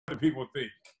people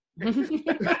think.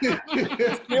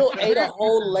 Still ate a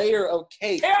whole layer of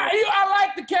cake. Yeah, I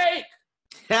like the cake.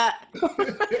 I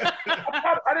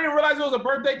didn't realize it was a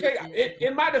birthday cake.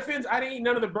 In my defense, I didn't eat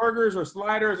none of the burgers or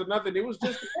sliders or nothing. It was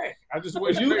just the cake. I just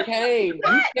went You came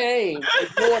and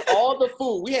poured all the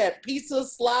food. We had pizza,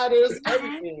 sliders,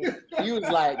 everything. You was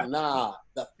like, nah,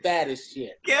 the fattest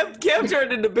shit. Kev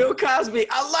turned into Bill Cosby.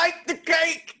 I like the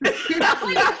cake.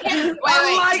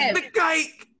 I like the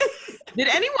cake. Did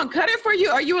anyone cut it for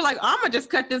you, or you were like, I'm gonna just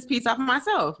cut this piece off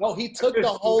myself? No, he took the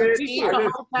whole tier. The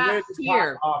whole top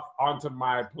tier off onto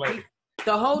my plate.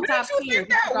 The whole What top did you tier. think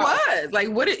that was? Like,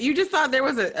 what? You just thought there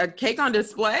was a cake on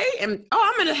display, and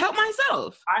I'm gonna help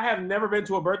myself. I have never been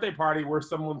to a birthday party where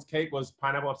someone's cake was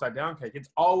pineapple upside down cake.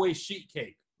 It's always sheet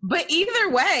cake. But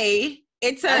either way,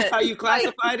 it's That's how you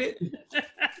classified it?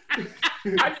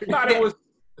 I just thought it was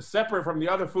separate from the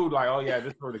other food. Like, oh yeah,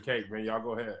 this is for the cake, man. Y'all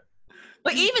go ahead.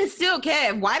 But even still,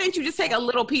 Kev, why didn't you just take a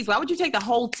little piece? Why would you take the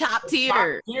whole top tier?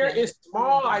 Top tier is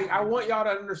small. I want y'all to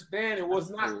understand it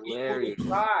was not equally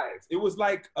sized. It was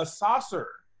like a saucer.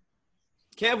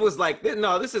 Kev was like,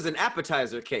 no, this is an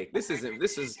appetizer cake. This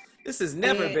has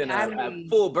never been a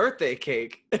full birthday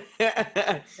cake.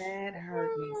 That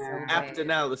hurt me so bad. Apt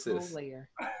analysis.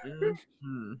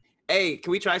 Mm-hmm. Hey,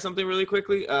 can we try something really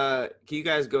quickly? Can you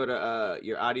guys go to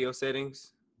your audio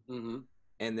settings? Mm-hmm.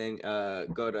 And then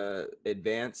go to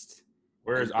advanced.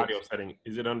 Where is audio setting?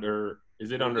 Is it under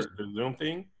the Zoom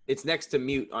thing? It's next to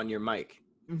mute on your mic.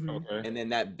 Mm-hmm. Okay. And then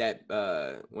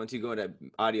that once you go to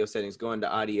audio settings, go into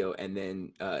audio and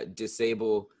then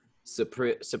disable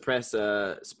suppress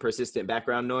persistent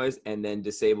background noise, and then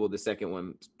disable the second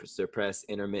one, suppress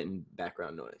intermittent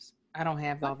background noise. I don't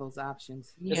have all those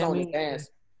options. It's on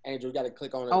advanced. Angel, you got to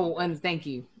click on it. Oh, and thank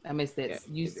you. I missed it. Yeah,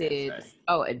 you advanced,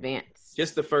 said, advanced.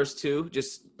 Just the first two.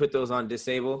 Just put those on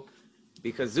disable,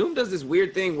 because Zoom does this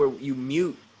weird thing where you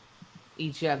mute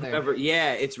each other. Whoever,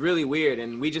 yeah, it's really weird,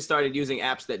 and we just started using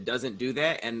apps that doesn't do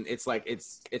that, and it's like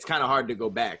it's kind of hard to go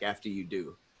back after you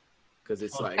do, because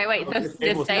it's like wait, so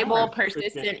disable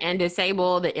persistent and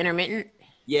disable the intermittent.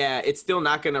 Yeah, it's still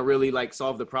not gonna really like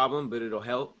solve the problem, but it'll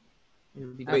help.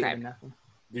 Okay. Nothing.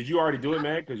 Did you already do it,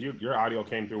 Meg? Because your audio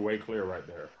came through way clear right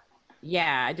there.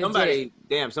 Yeah, I just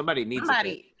did. Somebody needs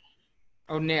it.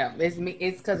 Oh, no, it's me.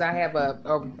 It's because I have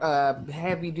a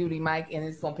heavy duty mic and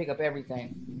it's gonna pick up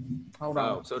everything. Hold on.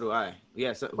 Oh, so do I.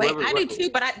 Yeah. So wait, I do too.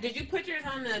 But did you put yours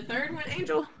on the third one,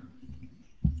 Angel?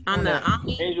 On the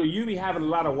Angel, you be having a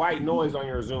lot of white noise on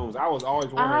your Zooms. I was always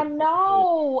wondering. I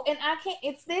know, and I can't.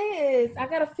 It's this. I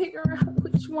gotta figure out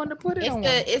which one to put it on.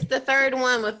 It's the third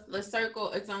one with the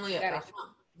circle. It's only a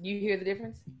hump. You hear the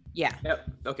difference? Yeah. Yep.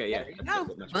 Okay. Yeah. There you go.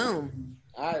 Boom.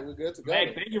 All right, we're good to go.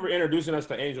 Hey, thank you for introducing us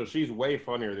to Angel. She's way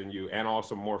funnier than you, and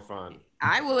also more fun.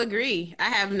 I will agree.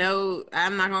 I'm not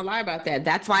gonna lie about that.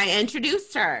 That's why I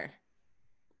introduced her.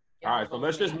 All right, so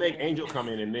let's just make Angel come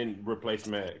in and then replace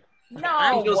Meg. No.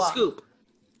 Angel scoop.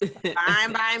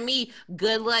 Fine by me.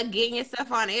 Good luck getting your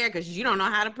stuff on air because you don't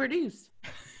know how to produce.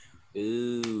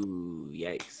 Ooh,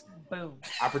 yikes. Boom.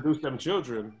 I produced them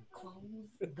children. Close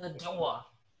the door.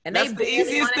 And that's the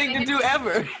easiest thing to do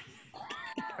ever.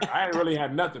 I ain't really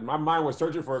had nothing. My mind was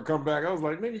searching for a comeback. I was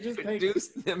like, nigga, just produce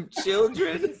them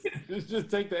children.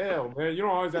 just take the L, man. You don't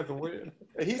always have to win.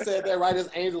 He said that right as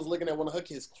Angel's looking at one of her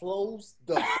kids. Close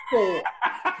the door.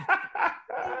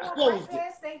 Close it.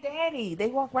 Past their daddy. They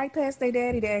walk right past their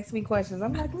daddy to ask me questions.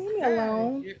 I'm like, leave me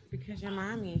alone. Because your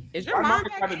mommy. Is your mom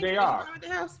back? The day off? At the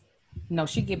house? No,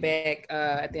 she get back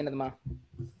at the end of the month.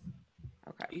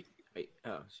 Okay. Wait.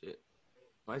 Oh shit.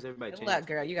 Why is everybody changing? Look,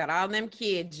 girl, you got all them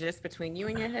kids just between you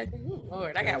and your husband.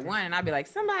 Lord, I got one, and I'd be like,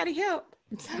 somebody help.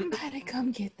 Somebody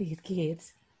come get these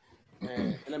kids.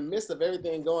 Man, in the midst of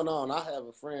everything going on, I have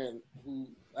a friend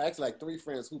actually like 3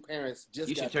 friends whose parents just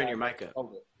You should turn your mic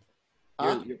up.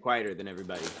 You're quieter than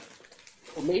everybody.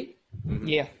 For me? Mm-hmm.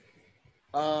 Yeah.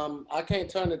 I can't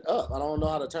turn it up. I don't know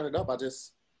how to turn it up. I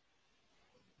just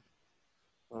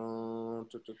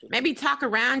maybe talk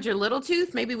around your little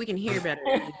tooth. Maybe we can hear better.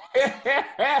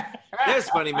 That's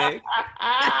funny, Meg. Oh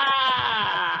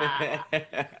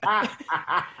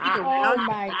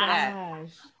my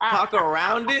gosh. Talk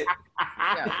around it?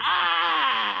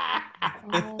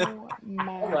 Oh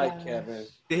my All right, Kevin.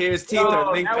 His teeth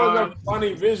are linked that was on. a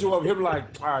funny visual of him like,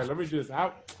 all right, let me just,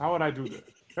 how would I do this?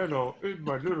 Hello, it's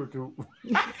my little tooth.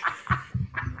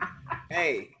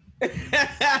 Hey. Hey,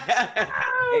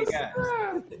 guys.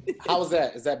 How was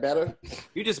that? Is that better?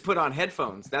 You just put on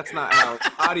headphones. That's not how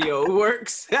audio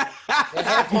works. The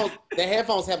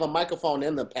headphones have a microphone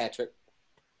in them, Patrick.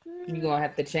 You're going to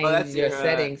have to change your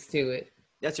settings to it.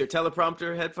 That's your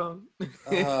teleprompter headphone? Oh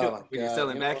my God. When you're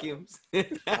selling vacuums? All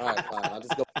right, fine. I'll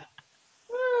just go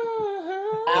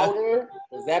louder.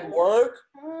 Does that work?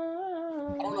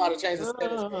 I don't know how to change the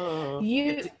settings.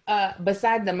 You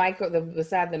beside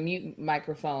the mute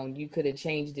microphone, you could have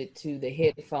changed it to the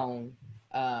headphone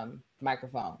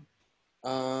microphone.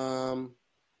 The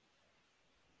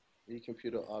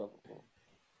computer audible.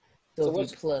 So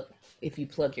if you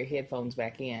plug your headphones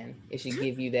back in, it should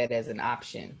give you that as an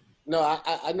option. No,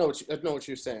 I know what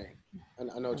you're saying. I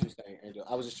know what you're saying, Angel.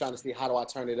 I was just trying to see how do I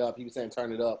turn it up. He was saying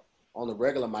turn it up on the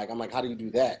regular mic. I'm like, how do you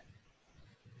do that?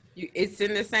 It's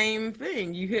in the same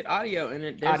thing. You hit audio and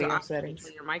there's audio an settings.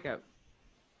 turn your mic up.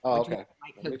 Oh, okay. Your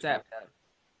mic hooked up.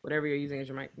 Whatever you're using as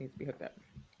your mic needs to be hooked up.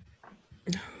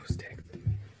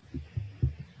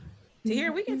 To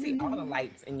here, we can see all the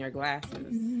lights in your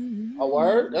glasses. A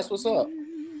word? That's what's up. I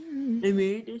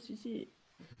mean, that's just it.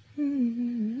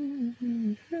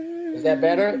 Is that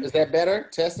better? Is that better?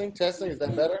 Testing. Is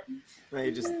that better? Are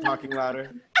you just talking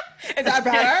louder? Is that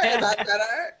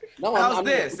better? No, How's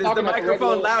this? Is the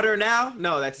microphone louder now?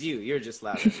 No, that's you. You're just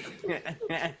louder.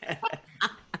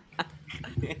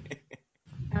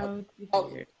 I'm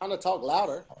trying to talk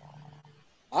louder.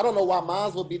 I don't know why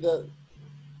mine would be the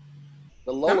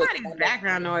lowest. Somebody's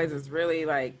background noise is really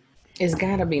like. It's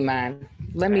gotta be mine.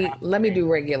 Let me do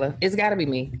regular. It's gotta be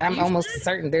me. I'm almost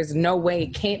certain. There's no way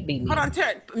it can't be me. Hold on,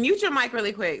 mute your mic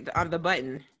really quick on the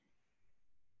button.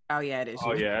 Oh yeah, it is.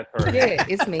 Oh yeah, that's her. Yeah,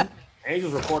 it's me.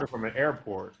 Angel's recording from an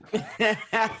airport.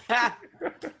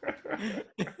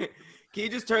 Can you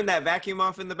just turn that vacuum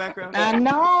off in the background? I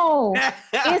know.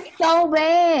 It's so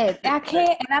bad. I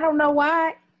can't, and I don't know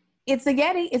why. It's a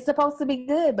Yeti. It's supposed to be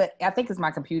good, but I think it's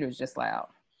my computer's just loud.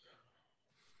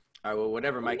 All right, well,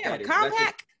 whatever mic that is.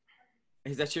 Compact.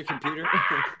 Is that your computer?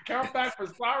 Compact for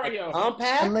Sario.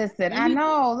 Compact? Listen, I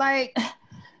know, like,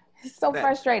 it's so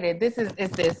frustrated. This.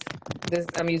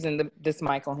 I'm using this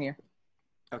mic on here.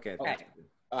 Okay.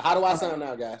 How do I sound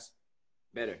now, guys?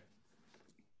 Better.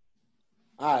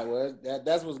 All right, well,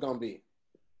 that's what's gonna be.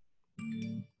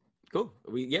 Cool.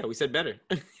 We said better.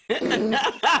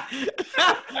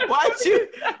 Why'd you?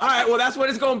 All right, well, that's what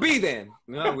it's gonna be then.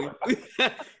 No,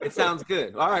 it sounds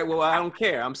good. All right, well, I don't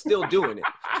care. I'm still doing it.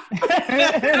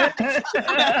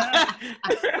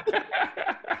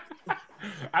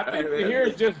 I think here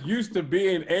is just used to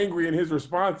being angry in his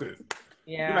responses.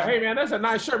 Yeah. Like, hey man, that's a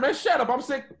nice shirt. Man, shut up. I'm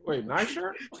sick. Wait, nice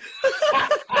shirt?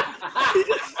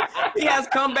 He has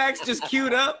comebacks just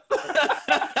queued up.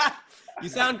 You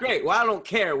sound great. Well, I don't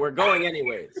care. We're going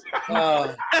anyways.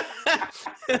 Oh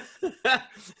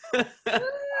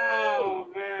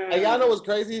man. And y'all know what's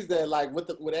crazy is that like with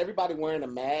everybody wearing a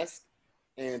mask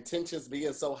and tensions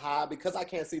being so high, because I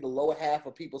can't see the lower half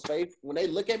of people's face, when they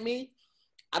look at me,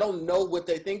 I don't know what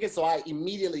they're thinking, so I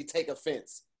immediately take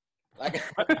offense. Like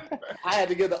I had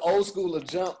to give the old school a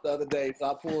jump the other day, so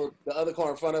I pulled the other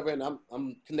car in front of it, and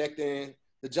I'm connecting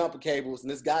the jumper cables,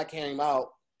 and this guy came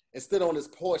out and stood on his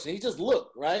porch, and he just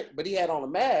looked, right? But he had on a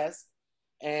mask,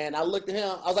 and I looked at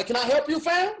him. I was like, "Can I help you,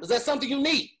 fam? Is that something you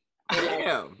need?"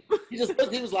 Damn. He just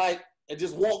looked. He was like, and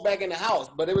just walked back in the house.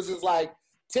 But it was just like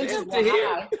tensions were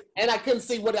high, and I couldn't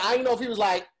see what. I didn't know if he was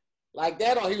like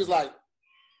that, or he was like.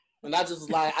 And I just was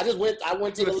like, I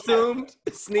went to the assumed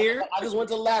sneer. I just went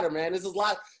to the ladder, man. This is a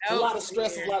lot of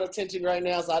stress, a lot of tension right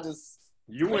now. So I just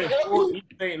you went full East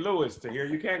St. Louis to here.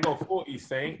 You can't go full East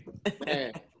St.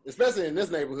 Man, especially in this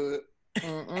neighborhood.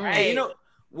 Hey, you know,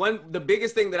 the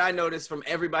biggest thing that I noticed from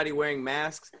everybody wearing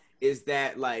masks is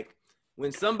that like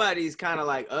when somebody's kind of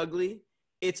like ugly,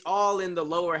 it's all in the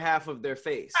lower half of their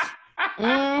face.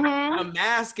 A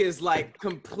mask is like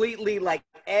completely like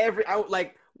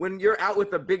when you're out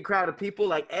with a big crowd of people,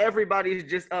 like everybody's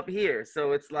just up here.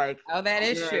 So it's like, oh, that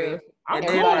is true. I'm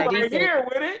cool right here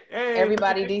with it. Hey,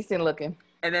 everybody decent looking.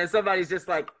 And then somebody's just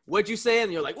like, "What'd you say?"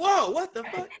 And you're like, "Whoa, what the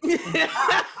fuck?"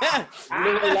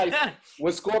 Literally, like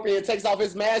when Scorpion takes off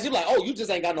his mask, you're like, "Oh, you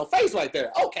just ain't got no face right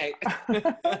there." Okay.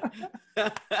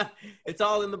 It's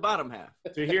all in the bottom half.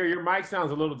 To hear your mic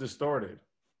sounds a little distorted.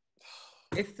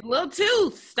 It's a little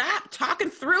too. Stop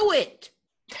talking through it.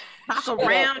 Talk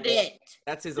around it.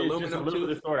 That's his aluminum just a little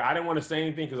tooth. distorted. I didn't want to say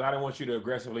anything because I didn't want you to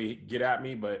aggressively get at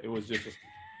me, but it was just a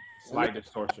slight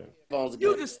distortion.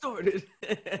 You distorted.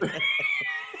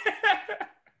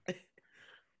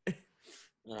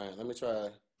 All right, let me try.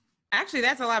 Actually,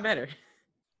 that's a lot better.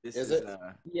 This is it?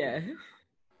 Yeah.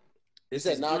 This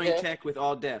is doing tech with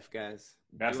all deaf, guys.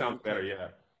 That sounds better, yeah.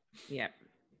 Yeah.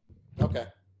 Okay.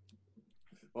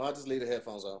 Well, I'll just leave the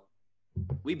headphones on.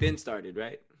 We've been started,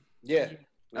 right? Yeah.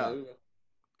 Oh,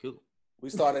 cool. We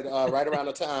started right around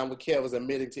the time when Kev was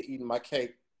admitting to eating my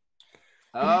cake.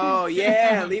 Oh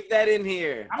yeah, leave that in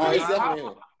here.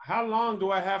 How long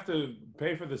do I have to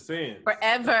pay for the sins?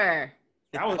 Forever.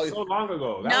 That was so long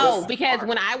ago. Because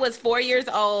when I was 4 years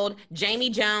old, Jamie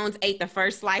Jones ate the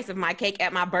first slice of my cake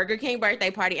at my Burger King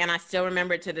birthday party, and I still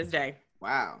remember it to this day.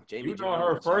 Wow, Jamie. You know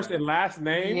her first and last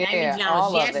name? Yeah, Jamie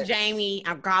Jones. Yes, Jamie,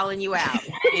 I'm calling you out.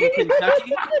 In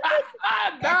Kentucky?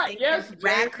 Yes,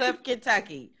 Radcliffe,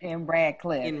 Kentucky. In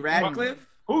Radcliffe.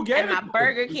 Who gave it? At my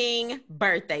Burger King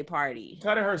birthday party.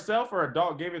 Cut it herself or a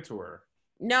dog gave it to her?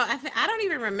 No, I don't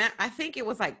even remember. I think it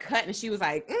was like cut, and she was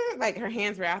like her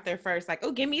hands were out there first, like,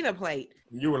 oh, give me the plate.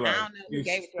 You were like, I don't know who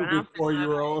gave it to her.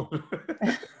 4-year-old.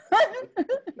 You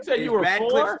said you were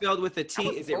Radcliffe 4? spelled with a T.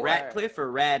 Is it Radcliffe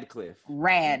or Radcliffe?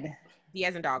 Rad. D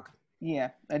as in dog. Yeah,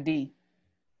 a D.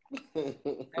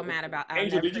 So mad about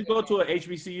Angel, did you go to an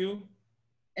HBCU?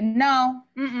 No.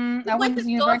 I went to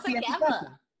the University of Kentucky.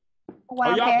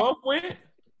 Oh, y'all both went?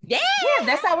 Yeah,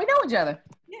 that's how we know each other.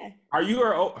 Yeah. Are you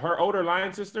her older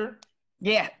line sister?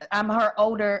 Yeah, I'm her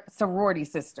older sorority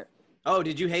sister. Oh,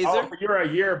 did you haze Oh, her? you're a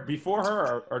year before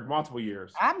her or multiple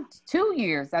years? I'm 2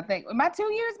 years, I think. Am I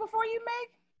 2 years before you, Meg?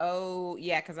 Oh,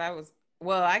 yeah, because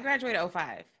I graduated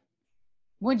 05.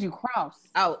 When'd you cross?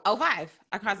 Oh, 05.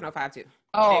 I crossed in 05 too.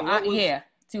 Oh, yeah.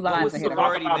 2 lines ahead of her.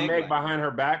 Talk about Meg behind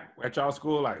her back at y'all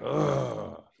school, like,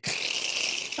 ugh.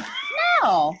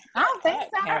 No, I don't think so.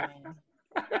 I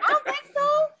don't think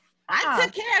so. I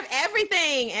took care of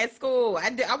everything at school. I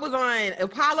was on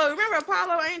Apollo. Remember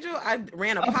Apollo, Angel? I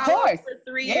ran Apollo for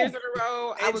 3 years in a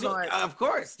row. Angel, I was on. Of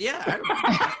course, yeah.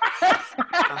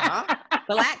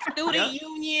 Black Student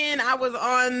Union. I was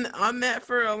on that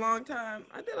for a long time.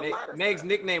 I did a lot of Meg's stuff.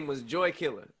 nickname was Joy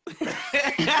Killer.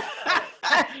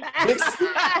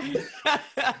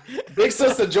 Big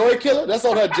Sister Joy Killer? That's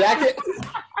on her jacket?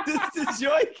 Sister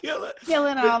Joy Killer.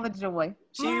 Killing all the joy.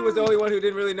 She was the only one who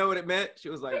didn't really know what it meant. She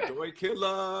was like, Joy Killer.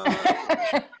 Oh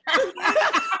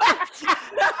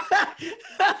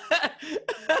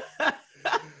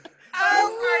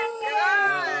my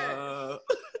God.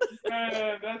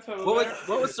 That's hilarious.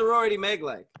 What was sorority Meg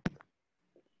like?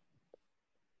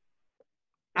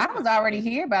 I was already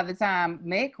here by the time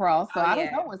Meg crossed, so I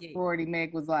don't know what sorority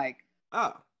Meg was like.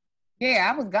 Oh.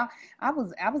 Yeah, I was gone. I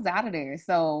was out of there.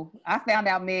 So I found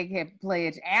out Meg had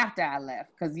pledged after I left.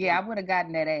 Because, I would have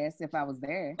gotten that ass if I was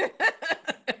there.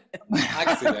 I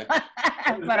can see that.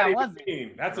 But I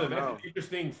wasn't. That's an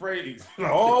interesting phrase.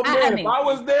 Oh, man, if I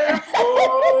was there,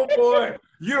 oh, boy.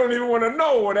 You don't even want to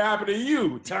know what happened to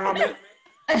you, Tommy.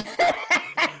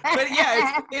 But,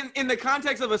 yeah, in the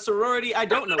context of a sorority, I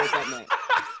don't know what that meant.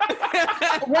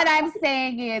 What I'm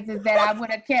saying is that I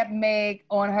would have kept Meg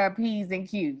on her P's and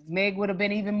Q's. Meg would have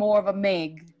been even more of a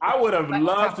Meg. I would have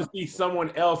loved to see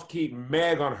someone else keep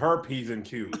Meg on her P's and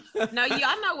Q's. No,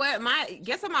 y'all know what?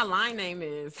 Guess what my line name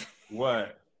is?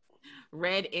 What?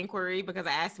 Red Inquiry, because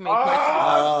I asked me questions.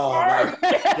 Oh, my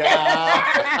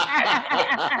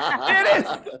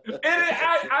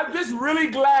God. I'm just really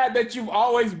glad that you've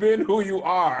always been who you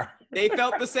are. They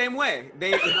felt the same way.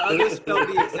 Others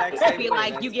felt the exact same way. Be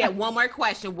like, you get one more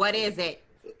question. What is it?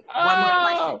 One more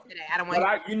question today. I don't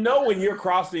want when you're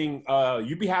crossing,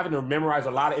 you be having to memorize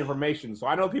a lot of information. So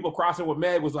I know people crossing with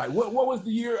Meg was like, what was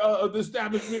the year of the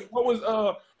establishment? What was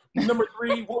number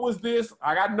 3? What was this?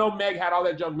 I know Meg had all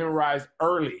that junk memorized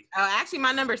early. Actually,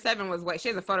 my number 7 was she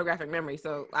has a photographic memory,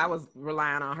 so I was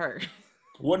relying on her.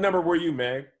 What number were you,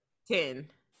 Meg? 10.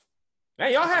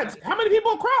 Hey, y'all had how many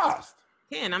people crossed?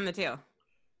 10. I'm the tail.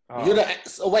 You're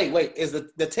wait. Is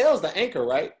the tail's the anchor,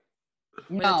 right?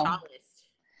 No.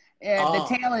 The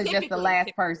tail is just the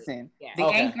last person. Yeah. The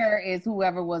anchor is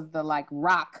whoever was the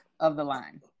rock of the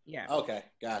line. Yeah. Okay,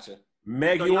 gotcha.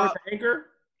 Meg, you weren't the anchor?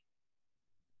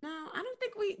 No, I don't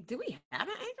think do we have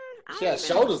an anchor? She has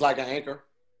shoulders like an anchor.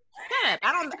 Yeah,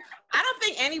 I don't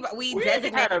think anybody we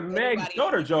had a Meg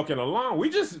shoulder joking along. We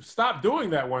just stopped doing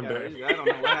that one day. I don't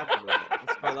know what happened with it.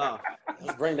 It fell off.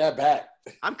 Let's bring that back.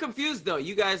 I'm confused though.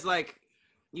 You guys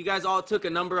all took a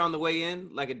number on the way in,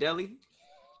 like a deli?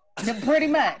 Pretty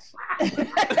much.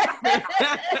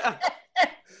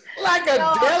 Like a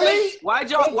deli?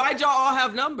 Why'd y'all all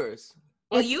have numbers?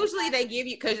 Well, usually they give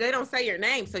you, because they don't say your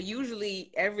name. So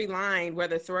usually every line,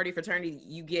 whether sorority, fraternity,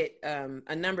 you get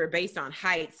a number based on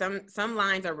height. Some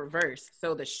lines are reversed.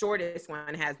 So the shortest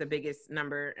one has the biggest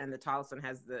number and the tallest one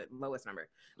has the lowest number.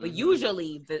 But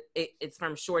usually it's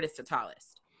from shortest to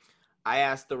tallest. I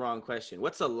asked the wrong question.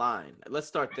 What's a line? Let's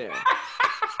start there.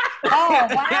 Oh,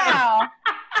 wow.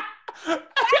 Where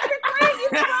you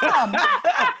from?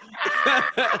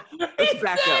 Let's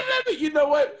back up. You know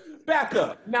what? Back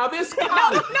up. Now this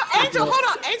college. No, Angel, hold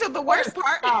on. Angel, the worst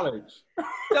part. College.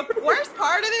 The worst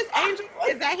part of this, Angel,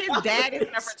 is that his dad is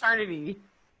in a fraternity.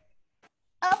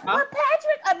 Were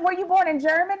Patrick, were you born in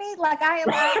Germany? Like I am.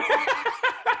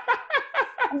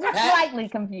 I'm just slightly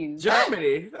confused.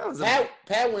 Germany.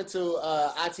 Pat went to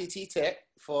ITT Tech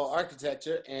for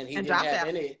architecture, and he didn't have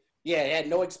any. Yeah, he had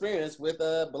no experience with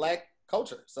Black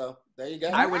culture. So there you go.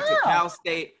 I went to Cal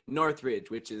State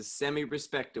Northridge, which is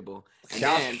semi-respectable.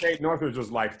 Cal State Northridge was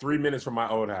like 3 minutes from my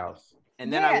old house.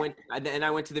 And then I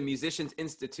went to the Musicians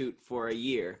Institute for a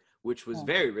year, which was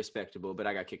very respectable, but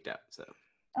I got kicked out. So.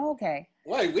 Okay.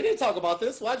 Wait, we didn't talk about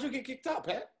this. Why'd you get kicked out,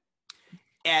 Pat?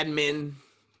 Admin.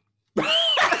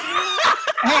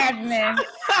 Admin.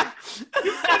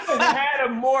 You couldn't have had a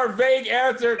more vague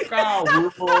answer.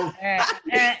 Admin.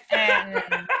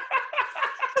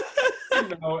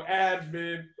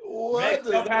 What?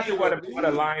 Tell Patrick what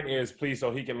a line is, please, so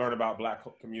he can learn about Black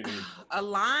community. A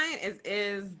line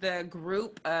is the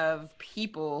group of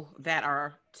people that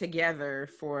are together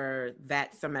for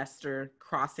that semester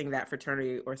crossing that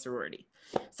fraternity or sorority.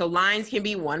 So lines can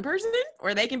be one person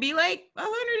or they can be like 100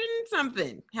 and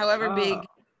something, however big.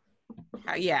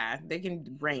 Yeah, they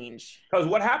can range. Because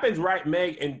what happens, right,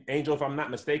 Meg and Angel, if I'm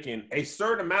not mistaken, a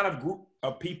certain amount of group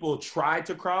of people try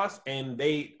to cross and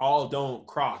they all don't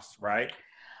cross, right?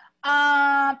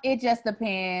 It just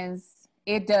depends.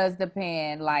 It does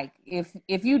depend. Like if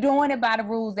you're doing it by the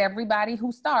rules, everybody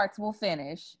who starts will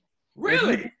finish.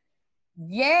 Really?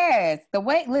 Yes.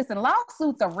 Listen,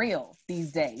 lawsuits are real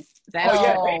these days.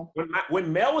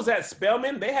 When Mel was at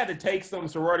Spelman, they had to take some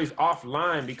sororities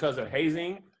offline because of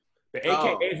hazing. The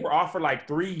AKAs were off for like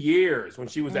 3 years when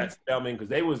she was at Spelman because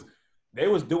they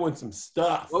was doing some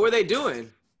stuff. What were they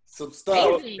doing? Some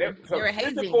stuff.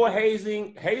 Physical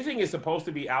hazing. Hazing is supposed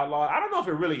to be outlawed. I don't know if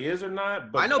it really is or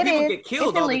not, but I know people get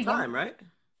killed all the time, right?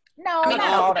 No, not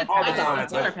all the time.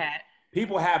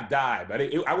 People have died, but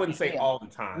I wouldn't say all the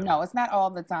time. No, it's not all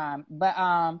the time, but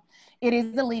it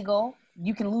is illegal.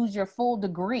 You can lose your full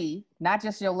degree, not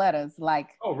just your letters. Like,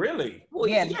 oh, really? Well,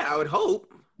 yeah, I would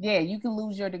hope. Yeah, you can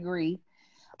lose your degree.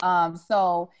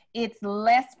 So it's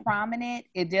less prominent.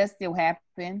 It does still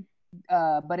happen,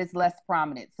 but it's less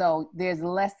prominent. So there's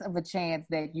less of a chance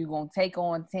that you're going to take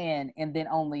on 10 and then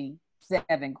only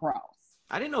 7 cross.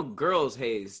 I didn't know girls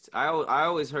hazed. I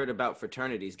always heard about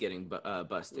fraternities getting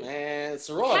busted. Man,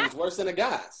 sororities worse than the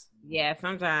guys. Yeah,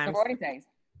 sometimes. Sorority days.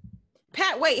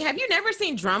 Pat, wait, have you never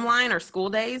seen Drumline or School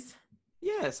Days?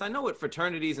 Yes, I know what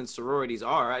fraternities and sororities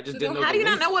are. I just didn't know. How do you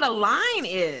not know what a line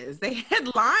is? They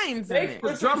had lines in it.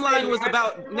 The drum line was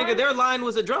about, nigga, their line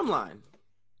was a drum line.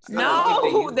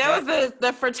 No, there was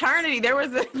the fraternity. There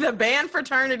was the band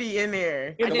fraternity in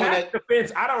there. In my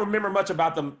defense, I don't remember much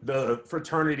about the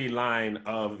fraternity line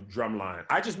of Drumline.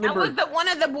 I just remember. That was one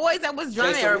of the boys that was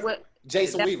drumming.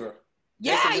 Jason Weaver.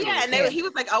 Yeah, and he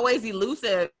was like always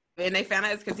elusive. And they found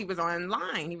out it's because he was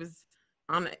online. He was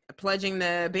on pledging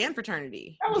the band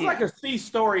fraternity. That was like a C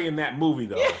story in that movie,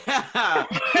 though. Yeah.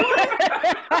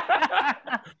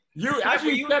 You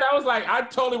said, I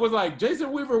totally was like,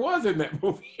 Jason Weaver was in that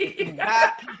movie.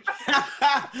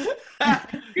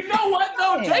 You know what,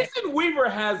 though? Jason Weaver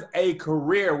has a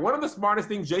career. One of the smartest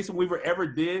things Jason Weaver ever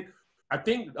did, I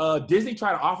think Disney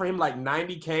tried to offer him like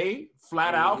 $90K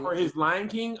flat out for his Lion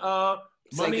King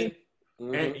money.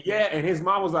 And and his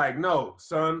mom was like, no,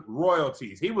 son,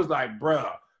 royalties. He was like,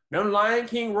 bruh, them Lion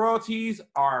King royalties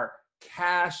are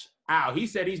cash out. He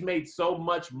said he's made so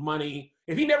much money.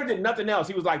 If he never did nothing else,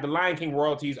 he was like, the Lion King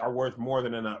royalties are worth more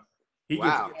than enough. He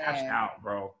gets cash out,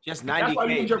 bro. Just 90K. That's why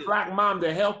you need your Black mom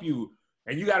to help you.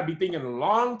 And you got to be thinking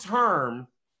long term.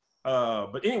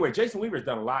 But anyway, Jason Weaver's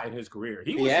done a lot in his career.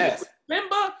 He was with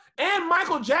Simba and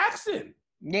Michael Jackson.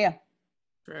 Yeah.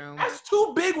 True. That's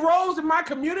 2 big roles in my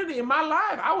community, in my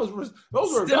life.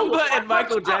 Those were Simba and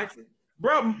Michael Jackson.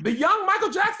 Bro, the young Michael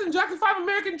Jackson, Jackson 5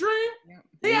 American Dream,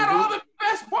 he had all the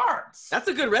best parts. That's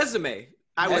a good resume.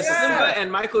 I was Simba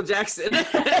and Michael Jackson.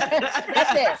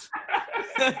 That's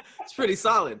it. It's pretty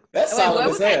solid. That's solid. What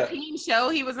was that teen show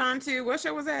he was on to? What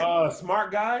show was that?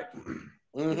 Smart Guy.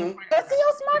 Was he on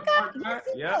Smart Guy?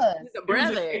 Yes, he was. He's a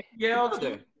brother.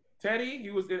 ATL, Teddy, he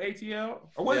was in ATL.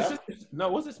 Or was it sister? No,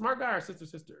 was it Smart Guy or Sister?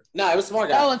 No, it was Smart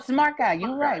Guy. Oh, it's Smart Guy.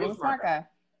 You're right. It was Smart Guy.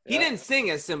 He didn't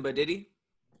sing as Simba, did he?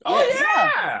 Oh,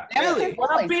 yeah. Really?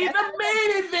 I'll be the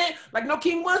main event, like no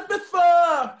king was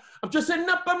before. I'm just sitting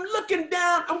up, I'm looking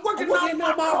down, I'm working on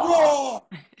my raw.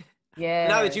 Yeah.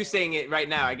 Now that you saying it right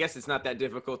now, I guess it's not that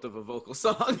difficult of a vocal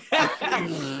song. I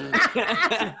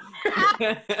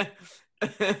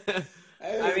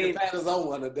mean, Pat is on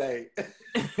one a day.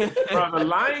 Bro, The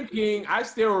Lion King, I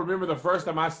still remember the first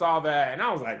time I saw that, and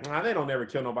I was like, nah, they don't ever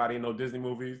kill nobody in no Disney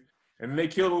movies. and they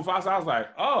killed Mufasa. I was like,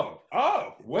 oh,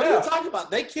 What are you well. talking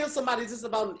about? They kill somebody just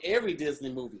about in every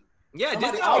Disney movie. Yeah,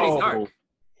 Somebody Disney's pretty else- dark.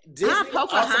 Disney,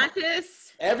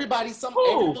 Pocahontas. everybody,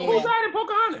 Who died in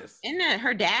Pocahontas? Isn't that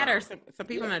her dad or some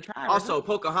people in the tribe? or Also, something?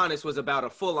 Pocahontas was about a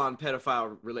full-on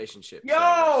pedophile relationship.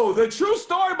 Yo, the true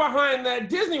story behind that,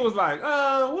 Disney was like,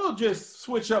 we'll just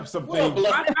switch up some We'll things.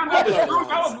 blur- By the time I got the we'll blur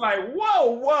truth, I was like,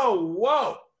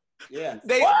 whoa. Yeah.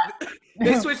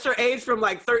 They switched her age from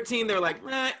like 13. They're like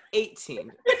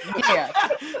 18. Yeah.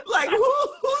 Like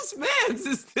whose man's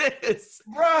is this?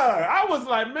 Bruh, I was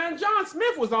like, man, John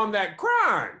Smith was on that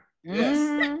crime. Yes.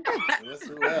 Mhm. Yes,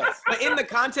 who else? But in the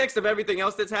context of everything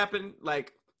else that's happened,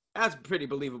 like that's pretty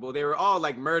believable. They were all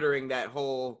like murdering that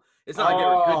whole. It's not like they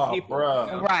were good people. Bruh.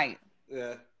 You know? Right.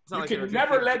 Yeah. It's not You like they were can good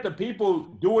never people. let the people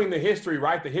doing the history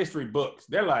write the history books.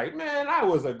 They're like, man, I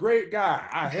was a great guy.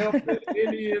 I helped the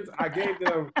Indians. I gave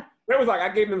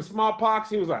them smallpox.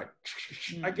 He was like,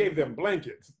 I gave them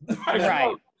blankets. Like,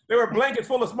 Right. They were blankets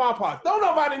full of smallpox. Don't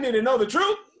nobody need to know the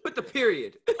truth. Put the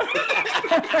period.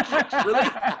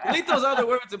 Delete those other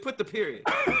words and put the period.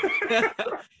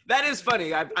 That is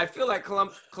funny. I feel like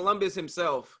Columbus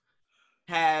himself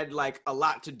had like a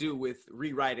lot to do with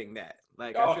rewriting that.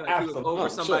 Like I feel like he was over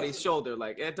somebody's shoulder.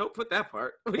 Like, don't put that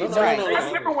part. What are you No, Right. no, no, I no.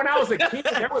 remember when I was a kid,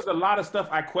 there was a lot of stuff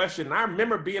I questioned. And I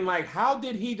remember being like, how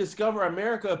did he discover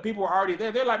America if people were already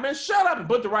there? They're like, man, shut up and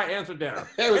put the right answer down.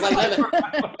 It was like,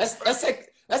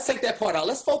 let's take that part out.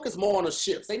 Let's focus more on the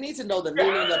ships. They need to know the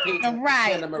Nina and the Pinta,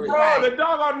 Right. Santa Maria. Bro, the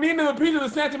doggone Nina the Pinta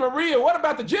of Santa Maria. What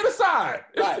about the genocide?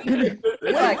 Right.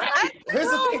 Like, Here's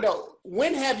the thing, though.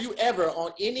 When have you ever,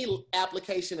 on any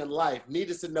application in life,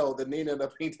 needed to know the Nina and the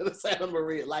Pinta of Santa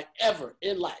Maria? Like, ever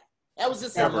in life. That was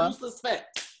just a Never. useless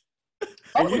fact.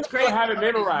 And you still have it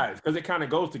memorized because it kind of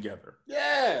goes together.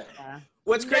 Yeah.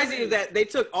 What's crazy is that they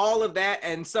took all of that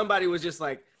and somebody was just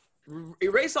like,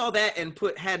 erase all that and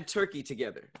had turkey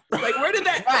together. Like, where did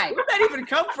that even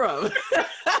come from?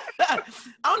 I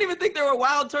don't even think there were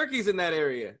wild turkeys in that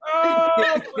area.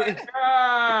 Oh my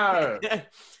God.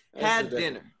 Had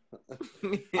dinner.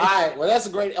 All right. Well, that's a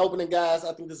great opening, guys.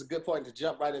 I think this is a good point to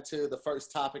jump right into the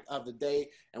first topic of the day.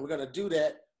 And we're going to do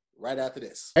that right after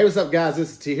this. Hey, what's up, guys?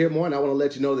 This is T here more, and I want to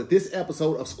let you know that this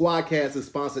episode of SquADcast is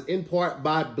sponsored in part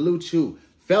by Blue Chew.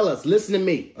 Fellas, listen to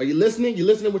me. Are you listening? You're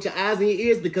listening with your eyes and your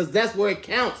ears because that's where it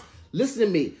counts. Listen to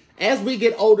me. As we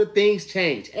get older, things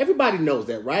change. Everybody knows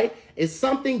that, right? It's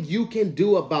something you can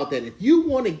do about that. If you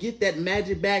want to get that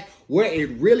magic back where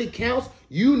it really counts,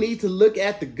 you need to look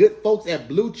at the good folks at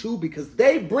Blue Chew because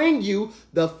they bring you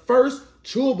the first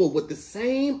chewable with the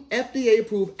same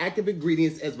FDA-approved active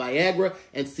ingredients as Viagra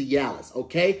and Cialis,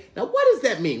 okay? Now, what does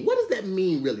that mean? What does that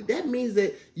mean, really? That means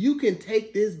that you can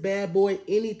take this bad boy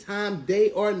anytime,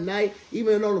 day or night,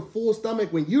 even on a full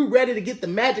stomach. When you're ready to get the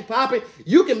magic popping,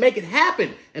 you can make it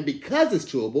happen. And because it's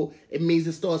chewable, it means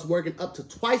it starts working up to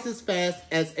twice as fast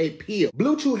as a pill.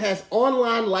 Blue Chew has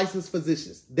online licensed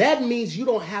physicians. That means you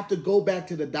don't have to go back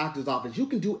to the doctor's office. You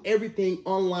can do everything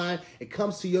online. It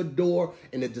comes to your door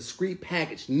in a discreet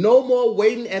package. No more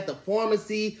waiting at the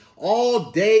pharmacy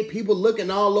all day, people looking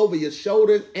all over your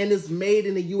shoulders, and it's made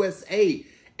in the USA.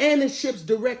 And it ships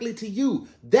directly to you.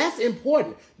 That's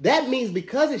important. That means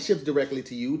because it ships directly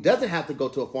to you, doesn't have to go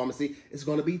to a pharmacy, it's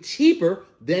going to be cheaper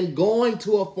than going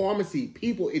to a pharmacy.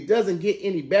 People, it doesn't get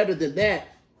any better than that.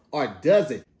 Or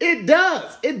does it? It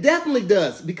does. It definitely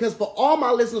does. Because for all my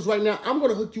listeners right now, I'm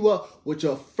going to hook you up with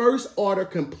your first order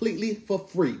completely for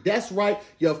free. That's right.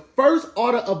 Your first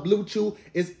order of Blue Chew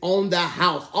is on the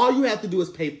house. All you have to do is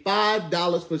pay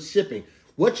 $5 for shipping.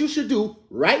 What you should do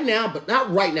right now, but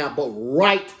not right now, but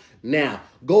right now,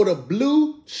 go to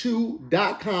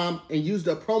bluechew.com and use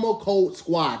the promo code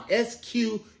SQUAD,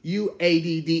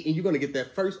 SQUADD, and you're going to get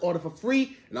that first order for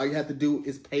free. And all you have to do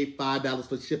is pay $5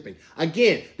 for shipping.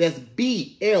 Again, that's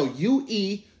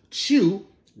BLUE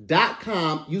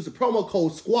chew.com. Use the promo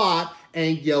code SQUAD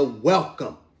and you're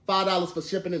welcome. $5 for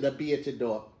shipping and they'll be at your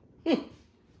door.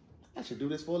 I should do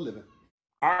this for a living.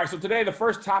 All right, so today the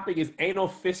first topic is anal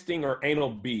fisting or anal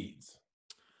beads.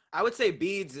 I would say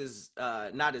beads is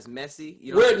not as messy.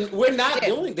 You know, We're not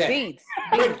doing that. Beads.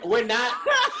 We're not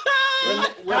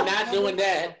doing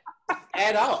that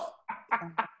at all.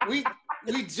 We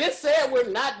just said we're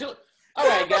not doing. All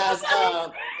right, guys.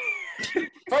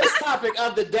 First topic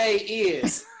of the day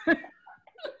is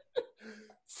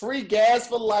free gas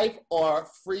for life or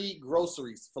free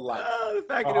groceries for life.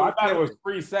 I thought it was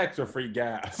free sex or free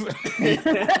gas.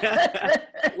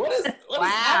 What is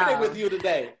happening with you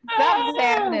today? Something's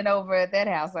happening over at that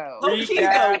household. low key,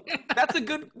 though, that's a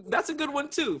good one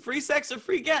too. Free sex or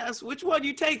free gas? Which one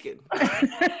you taking?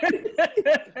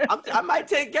 I might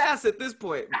take gas at this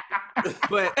point.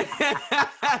 but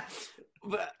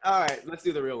but all right, let's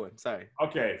do the real one. Sorry.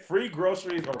 Okay, free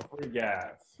groceries or free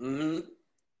gas? Mm-hmm.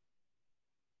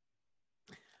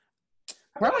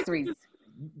 Groceries.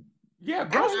 Yeah,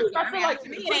 groceries. I feel like to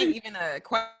me, it ain't even a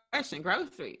question.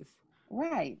 Groceries.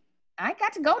 Right. I ain't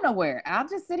got to go nowhere. I'll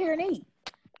just sit here and eat.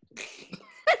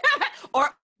 Or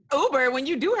Uber when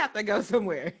you do have to go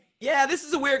somewhere. Yeah, this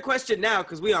is a weird question now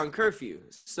because we on curfew.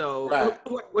 So Right.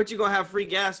 what you gonna have free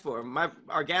gas for?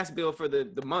 Our gas bill for the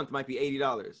month might be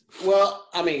 $80. Well,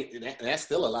 I mean, that's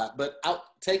still a lot, but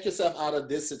take yourself out of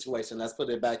this situation. Let's put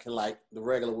it back in like the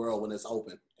regular world when it's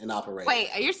open and operating. Wait,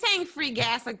 you're saying free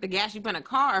gas like the gas you put in a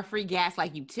car, or free gas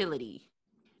like utility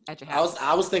at your house?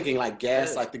 I was thinking like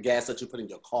gas, like the gas that you put in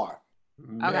your car.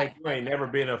 Man, Okay. you ain't never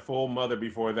been a full mother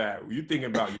before that. You thinking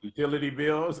about utility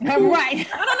bills? Right.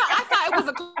 No. I thought it was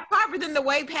a car, but then the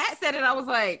way Pat said it, I was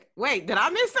like, wait, did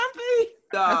I miss something?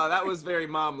 No, that was very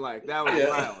mom-like. That was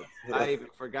wild. I even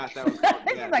forgot that was called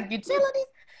gas. Like utilities,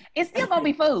 it's still gonna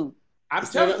be food. I'm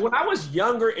telling you, when I was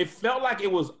younger, it felt like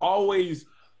it was always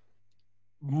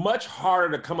much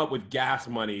harder to come up with gas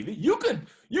money. You could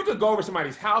go over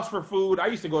somebody's house for food. I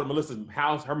used to go to Melissa's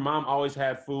house. Her mom always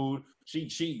had food.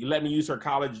 She let me use her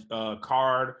college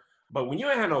card. But when you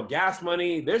ain't have no gas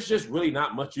money, there's just really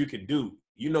not much you can do.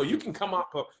 You know, you can come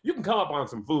up on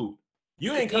some food.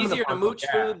 You ain't coming easier up to on mooch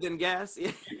gas. food than gas.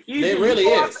 Yeah. It really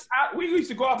is. We used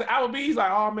to go out to Applebee's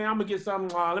like, oh man, I'm gonna get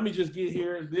something. Let me just get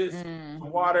here this some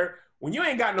water. When you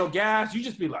ain't got no gas, you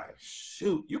just be like,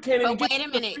 shoot, you can't even But get wait a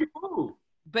minute. free food.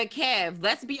 But Kev,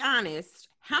 let's be honest.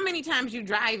 How many times you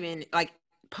driving, like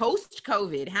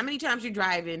post-COVID, how many times you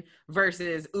driving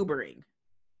versus Ubering?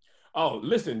 Oh,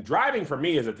 listen, driving for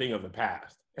me is a thing of the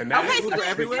past. And that Okay, is so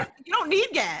everywhere? you don't need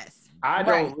gas. I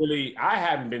Right. don't really, I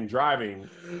hadn't been driving.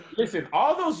 Listen,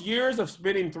 all those years of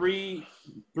spending three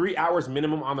hours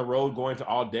minimum on the road going to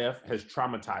all deaf has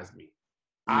traumatized me.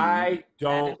 I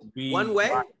don't be One way?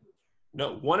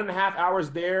 No, 1.5 hours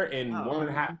there and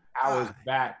 1.5 hours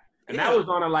back. And Yeah. that was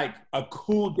on a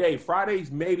cool day.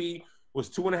 Fridays maybe was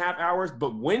 2.5 hours,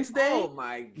 but Wednesday, Oh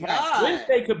my God.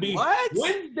 Wednesday could be What?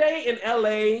 Wednesday in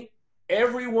LA,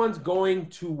 everyone's going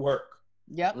to work.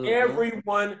 Yep.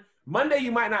 Everyone, Monday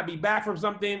you might not be back from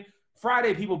something.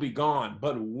 Friday people be gone.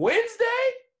 But Wednesday,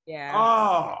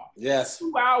 Yeah. Yes.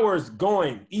 2 hours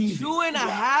going easy.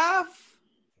 2.5?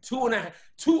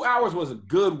 2 hours was a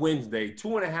good Wednesday.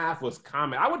 2.5 was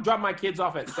common. I would drop my kids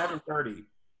off at 7:30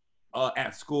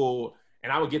 at school,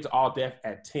 and I would get to all deaf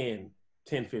at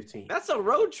 10:15. That's a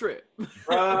road trip.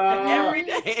 Bruh. Every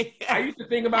day. I used to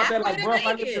think about that, like, Halfway bro, to if I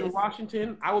lived in Vegas.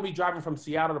 Washington, I would be driving from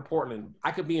Seattle to Portland.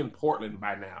 I could be in Portland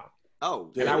by now.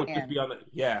 Oh, And I would Yeah. just be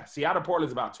on Seattle,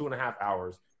 Portland's about 2.5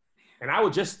 hours. And I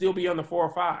would just still be on the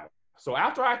 405. So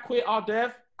after I quit all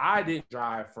deaf, I didn't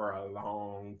drive for a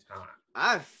long time.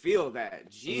 I feel that.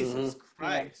 Jesus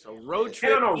Christ. A road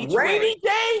trip. And on a each rainy way.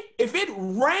 day, if it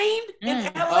rained in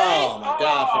LA, Oh, my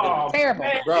God. Terrible.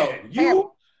 man, Bro.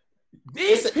 you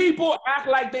these people act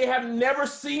like they have never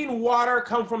seen water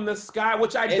come from the sky,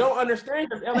 which I don't understand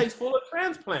because LA's full of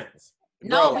transplants.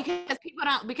 No, Bro. because people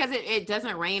don't, because it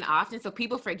doesn't rain often. So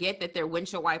people forget that their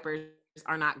windshield wipers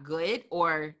are not good,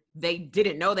 or they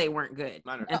didn't know they weren't good.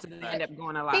 Mine are- And so they end up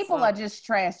going a lot People slower. are just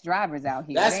trash drivers out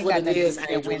here. That's They ain't what got it nothing to is, do with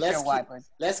their Angel. windshield wipers.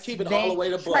 Let's keep it They all the way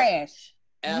to black. trash.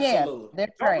 Absolutely. Yeah, they're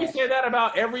Don't we trash. say that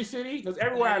about every city? Because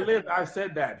everywhere I live, I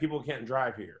said that people can't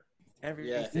drive here. Every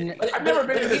Yeah. city. I've never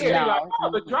been in this city here- like, No.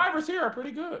 oh, the drivers here are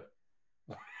pretty good.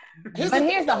 Here's But the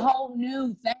here's thing, a though. whole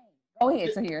new thing. Go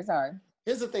ahead, Tahir. Sorry.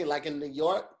 Here's the thing, like in New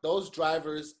York, those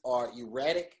drivers are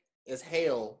erratic as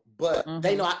hell, but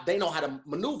they know how to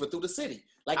maneuver through the city.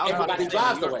 Like I was about to everybody say,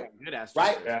 drives New the York way, is good ass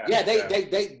right? drivers.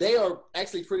 Yeah. They are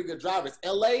actually pretty good drivers.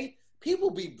 LA,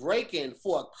 people be braking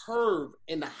for a curve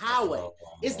in the highway.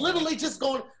 It's literally just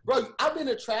going, bro. I've been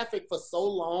in traffic for so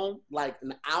long, like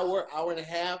an hour and a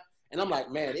half, and I'm like,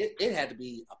 man, it had to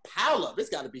be a pileup. It's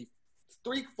got to be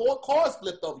 3-4 cars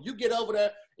flipped over. You get over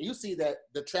there and you see that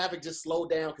the traffic just slowed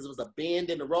down because it was a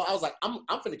bend in the road. I was like, I'm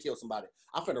finna kill somebody.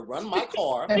 I'm finna run my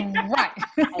car Right.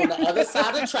 on the other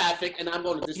side of traffic, and I'm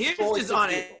going to Here's destroy just some on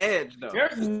people. edge, though.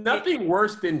 There's nothing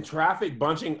worse than traffic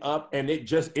bunching up and it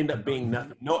just end up being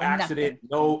nothing. No accident,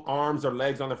 no arms or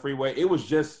legs on the freeway. It was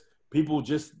just people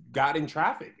just got in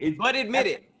traffic. But admit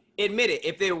it.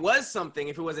 If there was something,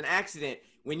 if it was an accident,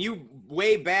 when you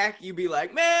way back, you be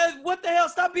like, man, what the hell?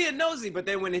 Stop being nosy. But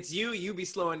then when it's you be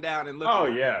slowing down and looking. Oh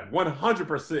yeah,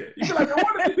 100%. You be like,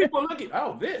 what are these people looking?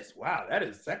 Oh, this. Wow, that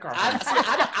is that car.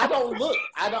 I don't look.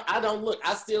 I don't look.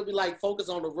 I still be like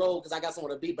focused on the road because I got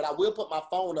somewhere to be. But I will put my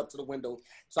phone up to the window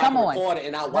so Come I on. can record it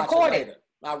and I'll watch Record it it. later.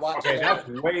 I watch Okay, it. that's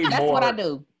way That's more. what I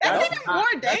do. That's That's even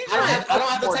more dangerous. I don't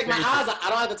have to More take my dangerous. eyes. I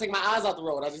don't have to take my eyes out the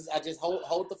road. I just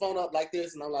hold the phone up like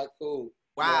this, and I'm like, cool.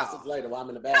 Wow. 6 later, while I'm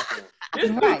in the bathroom. This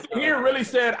dude Right. here really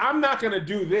said, I'm not going to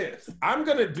do this. I'm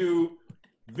going to do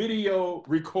video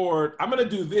record. I'm going to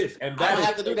do this. And I that don't is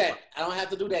have to do that. I don't have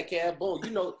to do that, Kev. Boom.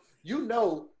 You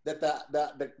know that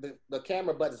the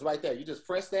camera button is right there. You just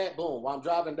press that. Boom. While I'm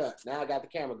driving, done. Now I got the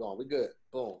camera going. We good.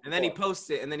 Boom. And then he posts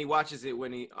it, and then he watches it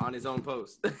when he on his own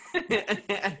post.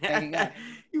 There you go.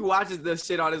 He watches the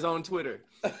shit on his own Twitter.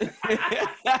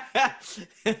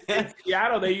 In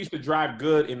Seattle, they used to drive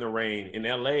good in the rain. In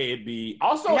LA, it'd be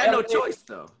also. He had no LA choice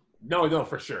though. No,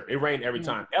 for sure. It rained every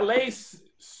time. LA's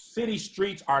city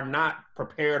streets are not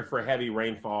prepared for heavy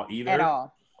rainfall either. At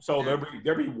all. So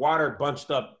there'll be water bunched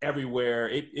up everywhere.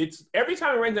 It's every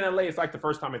time it rains in LA, it's like the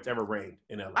first time it's ever rained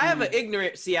in LA. I have an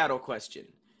ignorant Seattle question.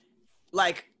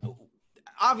 Like,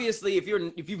 obviously, if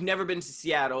you've never been to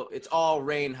Seattle, it's all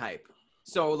rain hype.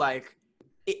 So, like,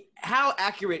 how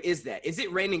accurate is that? Is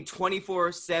it raining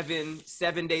 24/7,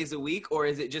 7 days a week, or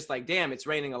is it just like, damn, it's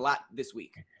raining a lot this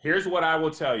week? Here's what I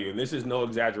will tell you, and this is no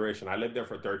exaggeration. I lived there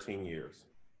for 13 years.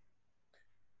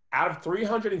 Out of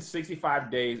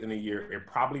 365 days in a year, it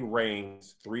probably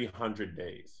rains 300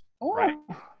 days, Ooh. right?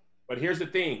 But here's the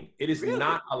thing. It is Really?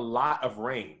 not a lot of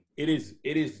rain. It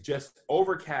is just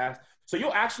overcast. So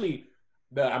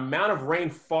the amount of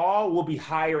rainfall will be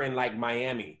higher in like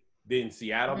Miami than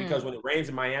Seattle because when it rains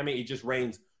in Miami, it just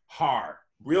rains hard,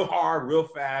 real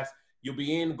fast. You'll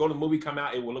be go to the movie, come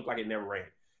out, it will look like it never rained.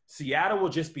 Seattle will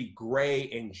just be gray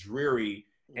and dreary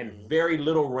and very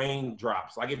little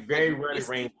raindrops. Like it very rarely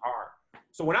rains hard.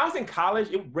 So when I was in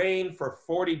college, it rained for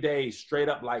 40 days straight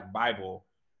up like Bible.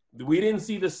 We didn't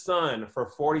see the sun for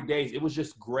 40 days. It was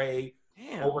just gray,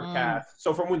 overcast.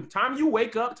 So from the time you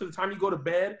wake up to the time you go to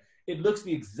bed, it looks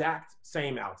the exact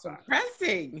same outside.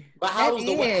 Depressing. But how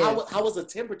That was the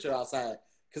temperature outside?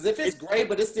 Because if it's gray,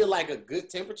 but it's still like a good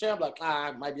temperature, I'm like,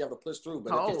 I might be able to push through.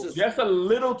 But if it's Just a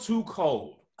little too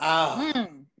cold.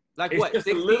 Like It's what? just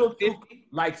 60, a little 50?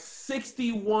 like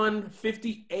 61,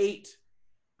 58,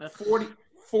 40,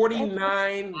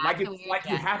 49. Like it's like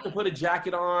you have to put a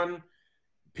jacket on.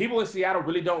 People in Seattle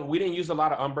really don't. We didn't use a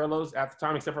lot of umbrellas at the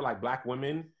time, except for like black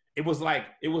women. It was like,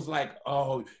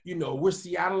 oh, we're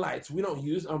Seattleites. We don't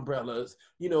use umbrellas.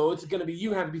 It's gonna be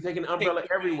you have to be taking an umbrella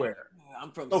everywhere.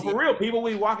 I'm from So Seattle. for real, people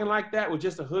be walking like that with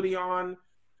just a hoodie on.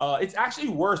 It's actually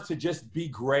worse to just be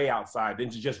gray outside than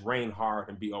to just rain hard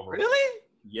and be over. Really?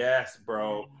 Yes,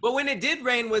 bro. But when it did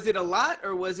rain, was it a lot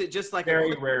or was it just like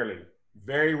Very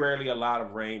rarely a lot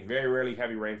of rain, very rarely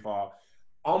heavy rainfall.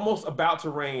 Almost about to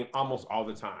rain almost all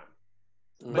the time.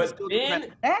 But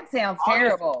then, That sounds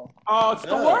terrible. oh, it's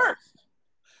the worst.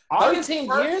 13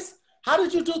 years? How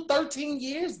did you do 13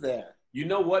 years there? You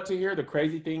know what, to hear? The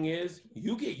crazy thing is,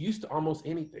 you get used to almost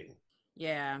anything.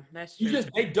 Yeah, that's true.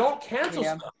 They don't cancel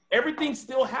stuff. Everything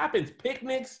still happens.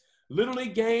 Picnics, Little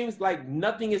League games, like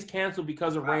nothing is canceled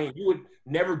because of rain. You would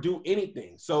never do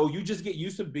anything. So you just get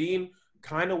used to being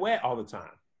kind of wet all the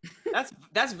time.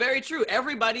 That's very true.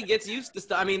 Everybody gets used to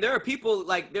stuff. I mean, there are people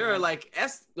I think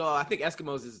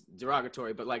Eskimos is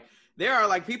derogatory, but like there are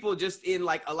like people just in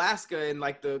like Alaska and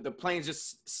like the plains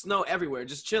just snow everywhere,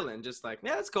 just chilling, just like,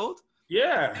 yeah, it's cold.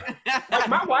 Yeah. Like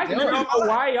my wife lived in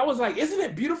Hawaii. I was like, isn't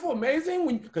it beautiful,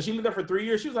 amazing? Because she lived there for 3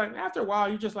 years. She was like, after a while,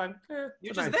 you're just like,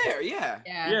 you're just there. Yeah.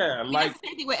 Yeah. Like,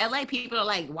 same thing with LA. People are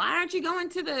like, why aren't you going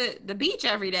to the beach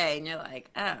every day? And you're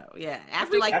like, oh yeah.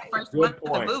 After like the first month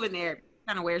of moving there, it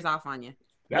kind of wears off on you.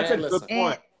 That's a good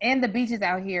point. And the beaches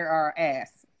out here are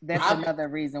ass. That's another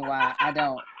reason why I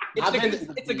don't.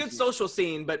 It's a good social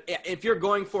scene, but if you're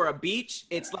going for a beach,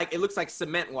 it's like it looks like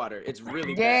cement water. It's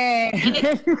really bad.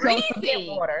 Cement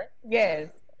water. Yes.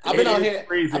 I've been out here.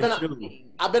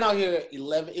 I've been out here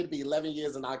 11. It'll be 11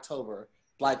 years in October.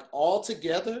 Like all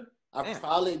together, I've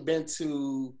probably been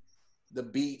to the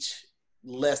beach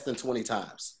less than 20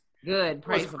 times. Good.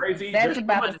 Praise crazy. That's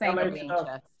about the same for me.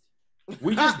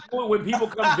 We just do it when people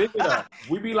come visit us.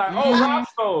 We be like, oh,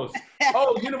 Roscoe's.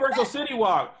 Oh, Universal City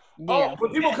Walk. Yeah. Oh,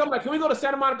 when people come like, can we go to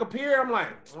Santa Monica Pier? I'm like,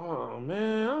 oh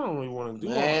man, I don't really want to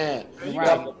do that.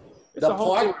 It's a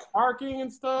whole thing with parking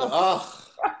and stuff.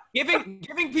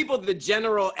 Giving people the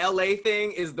general LA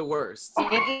thing is the worst.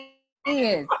 It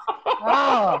is.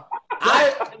 Oh.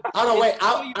 I don't know. Wait,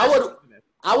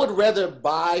 I would rather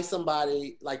buy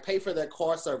somebody, like pay for their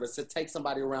car service to take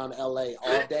somebody around LA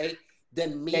all day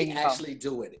than me actually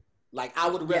doing it. Like I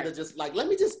would rather just like, let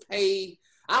me just pay.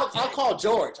 I'll call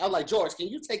George. I'm like, George, can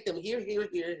you take them here,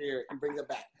 and bring them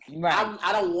back? Right.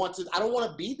 I don't want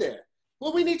to be there.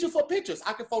 Well, we need you for pictures.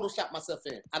 I can Photoshop myself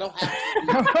in. I don't have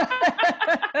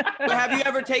to. have you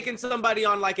ever taken somebody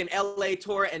on like an LA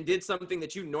tour and did something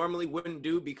that you normally wouldn't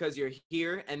do because you're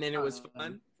here, and then it was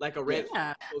fun? Like a red.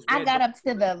 Yeah. I got up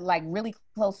to the like really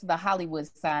close to the Hollywood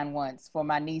sign once for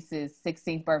my niece's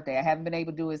 16th birthday. I haven't been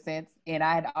able to do it since, and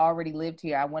I had already lived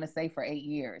here, I want to say, for 8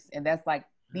 years, and that's like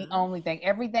the only thing.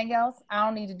 Everything else, I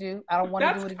don't need to do. I don't want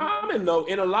to do it again. That's common though.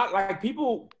 In a lot, like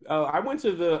people, I went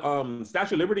to the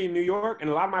Statue of Liberty in New York, and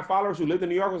a lot of my followers who lived in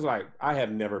New York was like, I have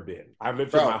never been. I've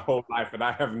lived here my whole life, and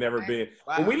I have never been.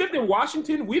 Wow. When we lived in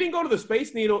Washington, we didn't go to the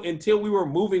Space Needle until we were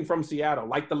moving from Seattle.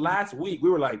 Like the last week, we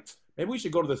were like, maybe we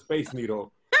should go to the Space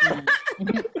Needle.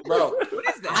 Bro,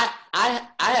 What is that?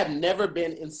 I have never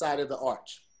been inside of the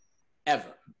arch, ever.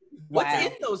 What's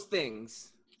in those things?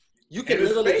 You can And the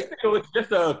literally. Space Needle, it's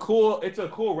just a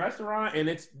cool restaurant, and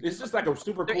it's just like a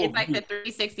super cool. It's like view. the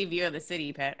 360 view of the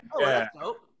city, Pat. Oh, Yeah. that's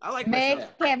dope. I like Meg,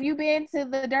 myself. have you been to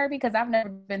the Derby? Because I've never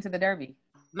been to the Derby.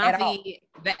 Not At all.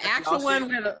 the actual one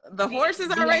where the horses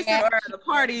are The racing, or actual- the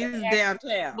parties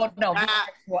downtown. Well, no,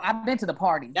 well, I've been to the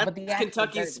parties, That's but the actual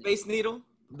Kentucky's Derby. Space Needle.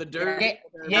 The Derby.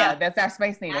 Yeah, that's our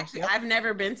Space Needle. Actually, I've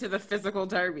never been to the physical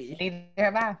derby. Neither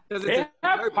have I. Because They it's a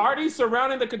have derby. parties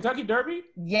surrounding the Kentucky Derby.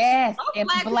 Yes, Most and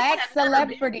people black have never been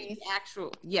to celebrities, the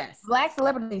actual, yes. black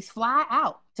celebrities fly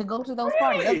out to go to those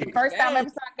parties. That's the Really? first time I Dang. ever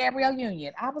saw Gabrielle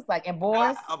Union. I was like, and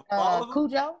Boris, Of all of them?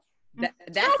 Cujo.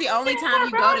 That's the only time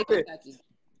you go to Kentucky.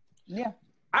 Yeah,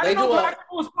 I They didn't know do a- black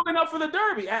people was pulling up for the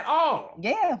Derby at all.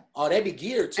 yeah. Oh, they be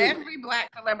geared too. Every black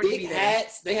celebrity Big be there.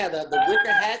 hats. They have the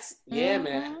wicker hats. Yeah, Mhm.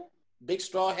 man. Big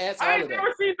straw hats. I All ain't of that.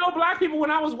 never seen no black people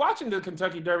when I was watching the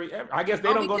Kentucky Derby. I guess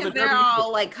they don't go to the because they're Derby.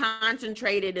 all like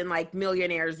concentrated in like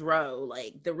millionaires row,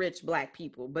 like the rich black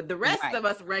people. But the rest Right. of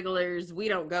us regulars, we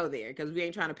don't go there because we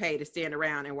ain't trying to pay to stand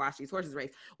around and watch these horses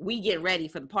race. We get ready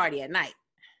for the party at night.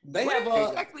 They What have a.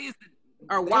 exactly is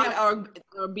Or They walk, have-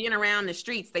 or being around the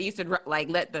streets. They used to like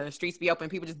let the streets be open.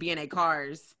 People just be in their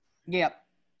cars. Yep.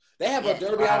 They have Yeah. a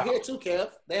derby Wow. out here too, Kev.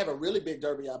 They have a really big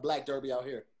derby, a black derby out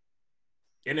here.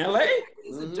 In LA?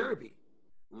 It's a Mhm. derby.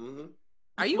 Mm-hmm.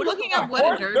 Are you What is looking a up what a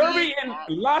Horse derby? Derby in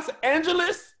Los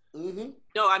Angeles? Mm-hmm.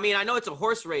 No, I mean I know it's a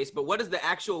horse race, but what does the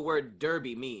actual word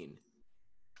derby mean?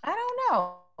 I don't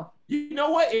know. You know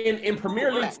what? In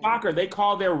Premier League soccer, they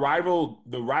call the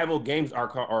rival games are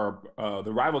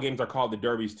called the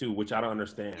derbies too, which I don't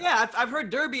understand. Yeah, I've heard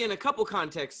derby in a couple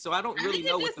contexts, so I don't I really think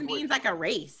know it what just the word. means like a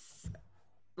race.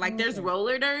 Like there's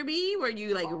roller derby where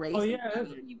you like race. yeah.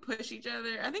 and you push each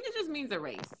other. I think it just means a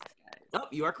race. Oh,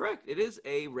 you are correct. It is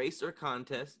a race or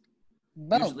contest,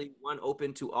 Boom. usually one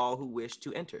open to all who wish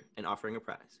to enter and offering a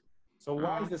prize. So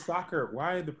why is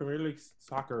the Premier League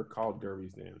soccer called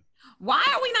derbies then? Why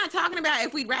are we not talking about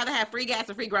if we'd rather have free gas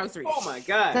or free groceries? Oh my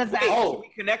God! 'Cause Wait, I- can we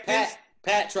connect this?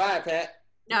 Pat, try it, Pat.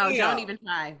 No, Yeah. don't even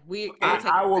try.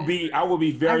 I will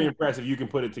be very impressed if you can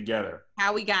put it together.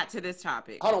 how we got to this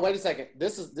topic. Hold on, wait a second.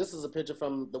 This is a picture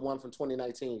from the one from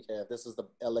 2019, Kev. This is the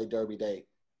LA Derby Day.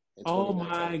 in Oh my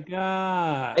 2019.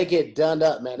 God. They get done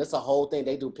up, man. It's a whole thing.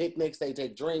 They do picnics. They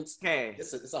take drinks. Okay,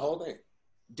 It's a whole thing.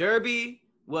 derby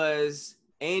was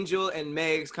Angel and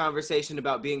Meg's conversation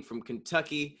about being from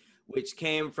Kentucky, which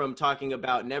came from talking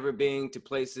about never being to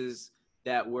places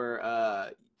that were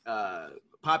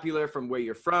popular from where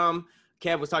you're from.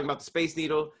 Kev was talking about the Space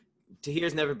Needle.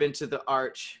 Tahir's never been to the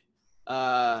Arch.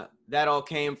 That all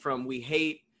came from we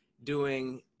hate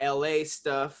doing LA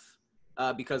stuff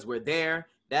because we're there.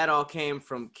 That all came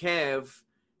from Kev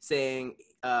saying,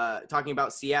 talking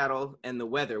about Seattle and the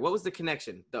weather. What was the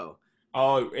connection though?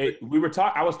 Oh,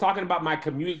 I was talking about my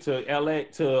commute to LA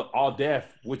to All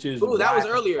Deaf, which is. Ooh, that was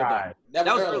wide earlier side. though.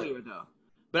 That was earlier though.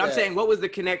 But I'm Yeah. saying, what was the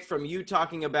connect from you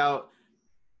talking about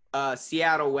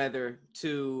Seattle weather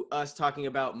to us talking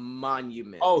about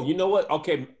Monument? Oh, you know what?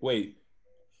 Okay, wait.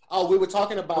 Oh, we were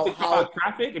talking about Was it how. about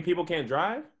traffic and people can't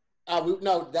drive? No,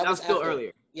 that that was still after.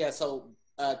 earlier. Yeah, so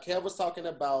Kev was talking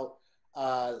about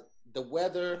the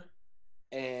weather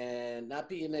and not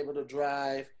being able to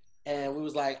drive, and we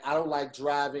was like, I don't like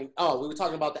driving. Oh, we were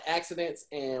talking about the accidents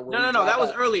and when No, that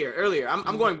was earlier.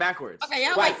 I'm going backwards. Okay,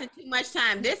 y'all Right. wasting too much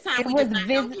time. This time It we was just not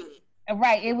gonna visit- do it.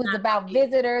 Right. It was about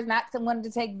visitors, not someone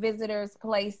to take visitors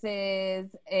places,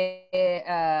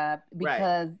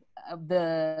 because of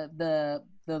the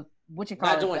what you call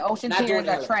Not it, doing- the ocean not doing tiers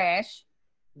are LA. trash.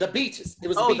 the beaches. It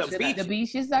was Oh, the the beaches. beach. The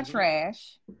beaches are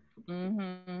trash.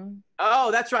 Mm-hmm.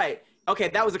 Oh, that's right. Okay,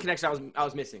 that was the connection I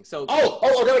was missing. So There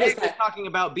it Meg is. was talking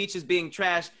about beaches being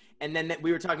trash, and then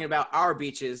we were talking about our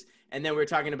beaches, and then we were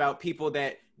talking about people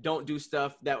that don't do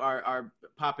stuff that are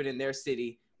popping in their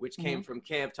city, which came from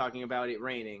Kev talking about it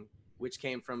raining, which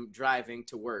came from driving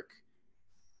to work,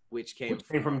 which came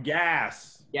from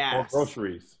gas. Gas. Or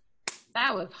groceries.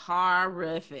 That was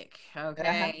horrific.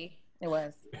 Okay. It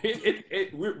was.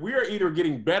 We are either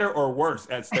getting better or worse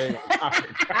at staying on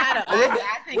topic.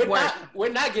 I think we're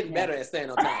not getting better at staying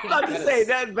on top. I'm about to say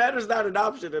that better's not an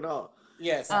option at all.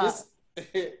 Yes.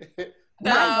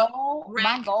 My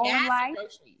goal in gas life.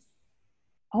 groceries.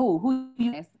 Who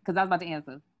you ask? Because I was about to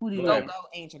answer. Who do you Go, ask? go,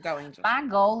 Angel. Go, Angel. My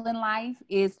goal in life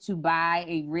is to buy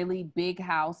a really big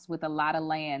house with a lot of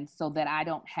land so that I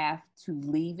don't have to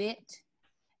leave it.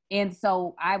 And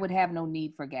so I would have no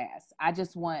need for gas. I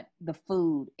just want the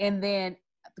food. And then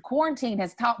the quarantine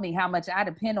has taught me how much I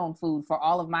depend on food for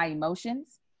all of my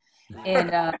emotions.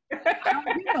 And I don't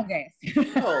depend on gas.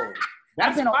 Oh.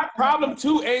 That's my problem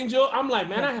too, Angel. I'm like,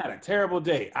 man, I had a terrible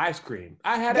day. Ice cream.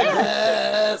 I had a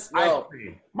ice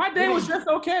cream. My day was just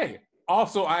okay.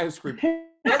 Also, ice cream.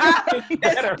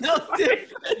 Better.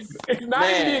 It's not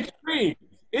in the extreme.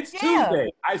 It's Tuesday,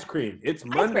 ice cream. It's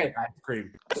Monday, ice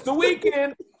cream. It's the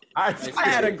weekend, ice cream. I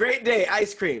had a great day,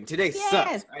 ice cream. Today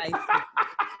sucks.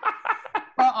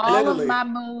 For all of my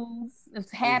moods, it's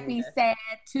happy, sad,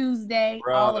 Tuesday,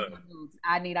 all of my moods.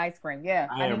 I need ice cream. Yeah.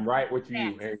 I am right with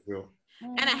you, Angel.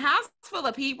 And a house full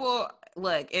of people,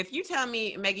 look, if you tell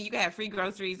me, Megan, you can have free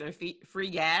groceries or free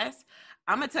gas,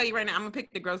 I'm going to tell you right now, I'm going to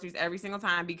pick the groceries every single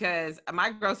time because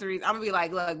my groceries, I'm going to be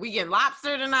like, look, we getting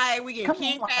lobster tonight. We getting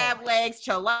king crab legs,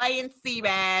 Chilean sea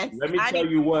bass. Let me tell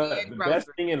you what, the best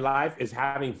thing in life is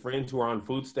having friends who are on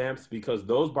food stamps because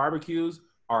those barbecues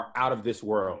are out of this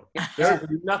world. There's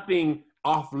nothing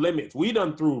off limits. We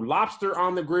done threw lobster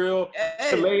on the grill,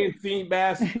 Chilean sea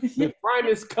bass, the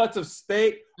finest cuts of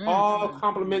steak, all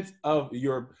compliments of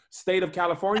your state of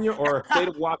California or state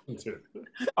of Washington.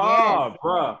 Oh,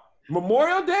 bruh.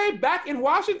 Memorial Day back in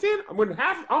Washington, when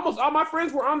almost all my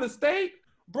friends were on the state,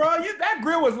 bro, that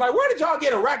grill was like, where did y'all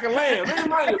get a rack of lamb? Man,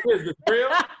 mind your business, grill.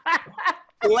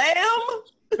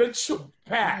 Lamb?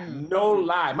 Pat, no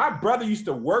lie. My brother used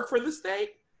to work for the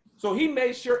state, so he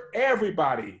made sure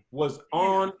everybody was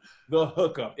on the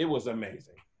hookup. It was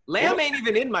amazing. Lamb ain't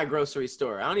even in my grocery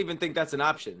store. I don't even think that's an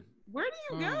option. Where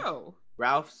do you go?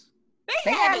 Ralph's?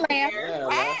 They had lamb. Yeah, oh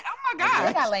my gosh.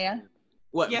 They got lamb.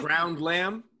 What, ground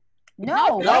lamb?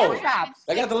 No, lamb chops.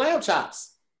 They got the lamb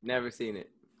chops. Never seen it.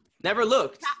 Never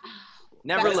looked.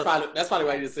 Never looked. That's probably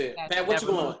why you said it. Pat, what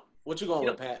you going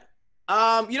with, Pat?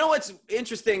 You know what's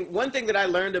interesting? One thing that I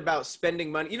learned about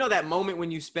spending money, you know that moment when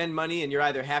you spend money and you're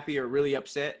either happy or really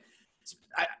upset?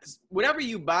 Whatever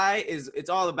you buy it's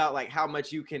all about like how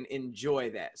much you can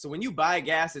enjoy that. So when you buy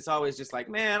gas, it's always just like,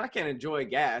 man, I can't enjoy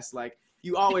gas. Like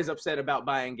you always upset about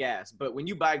buying gas. But when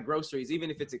you buy groceries,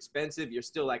 even if it's expensive, you're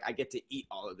still like, I get to eat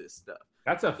all of this stuff.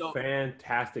 That's a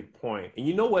fantastic point. And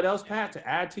you know what else, Pat, to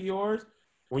add to yours?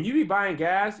 When you be buying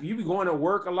gas, you be going to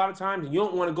work a lot of times and you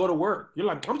don't want to go to work. You're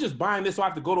like, I'm just buying this so I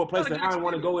have to go to a place that I don't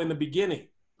want to go in the beginning.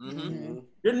 Mm-hmm.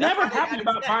 You're never happy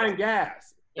about buying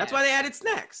gas. That's why they added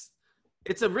snacks.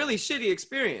 It's a really shitty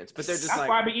experience, but they're just That's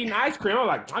why I be eating ice cream. I'm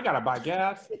like, I gotta buy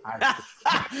gas.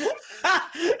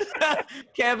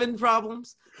 Kevin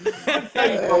problems.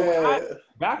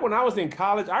 Back when I was in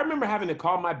college, I remember having to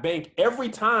call my bank every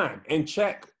time and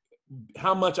check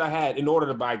how much I had in order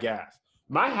to buy gas.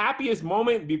 My happiest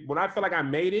moment when I feel like I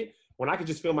made it, when I could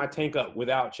just fill my tank up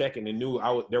without checking and knew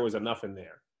there was enough in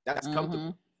there. That's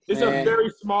comfortable. It's a very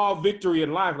small victory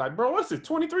in life. Like, bro, what's it,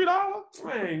 $23?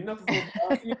 Man, nothing. Is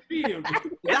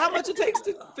that how much it takes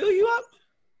to fill you up?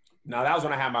 No, that was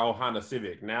when I had my old Honda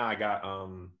Civic. Now I got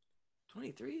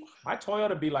 23. My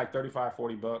Toyota be like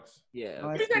 $35-$40.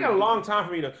 Yeah. It's taking a long time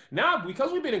for me to now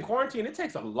because we've been in quarantine. It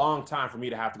takes a long time for me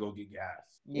to have to go get gas.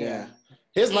 Yeah.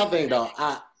 Here's my thing though.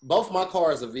 Both my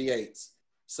cars are V8s.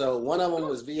 So one of them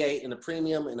was V8 in the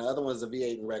premium, and the other one's a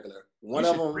V8 in regular. One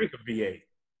of them. Drink a V8.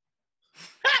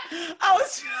 I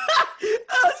was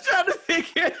trying to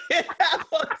figure it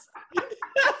out.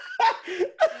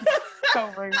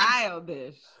 So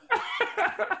childish.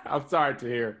 I'm sorry to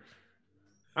hear.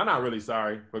 I'm not really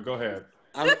sorry, but go ahead.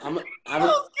 That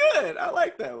was good. I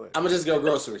like that one. I'm gonna just go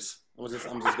groceries. I'm just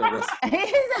go groceries.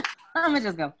 I'm gonna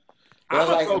just go. I'm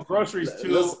gonna go groceries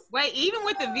too. Wait, even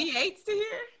with the V8s to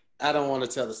here? I don't want to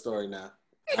tell the story now.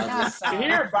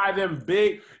 Tahir buy them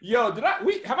big. Yo, have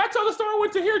I told the story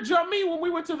when Tahir jumped me when we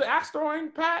went to the axe throwing,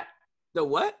 Pat? The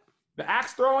what? The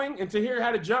axe throwing, and Tahir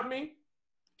had to jump me.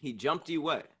 He jumped you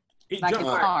what? He like jumped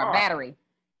my car, battery.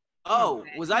 Oh,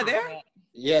 was I there?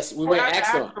 Yes, we went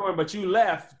axe throwing, but you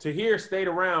left. Tahir stayed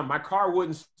around. My car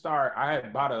wouldn't start. I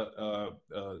had bought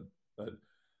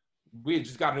we had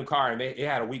just got a new car, and it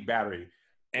had a weak battery.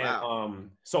 And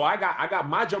so I got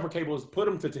my jumper cables, put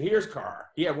them to Tahir's car.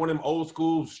 He had one of them old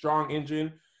school strong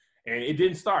engine, and it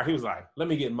didn't start. He was like, "Let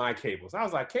me get my cables." I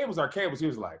was like, "Cables are cables." He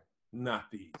was like,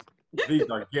 "Not these." These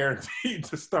are guaranteed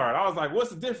to start. I was like, what's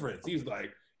the difference? He's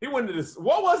like, he went to this.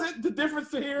 What was it? The difference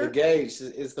to here? The gauge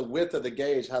is the width of the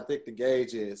gauge, how thick the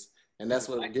gauge is, and that's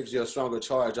what gives you a stronger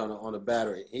charge on the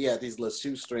battery. He had these little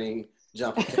shoestring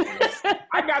jumper cables.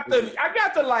 I got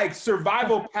the like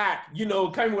survival pack, you know,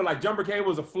 coming with like jumper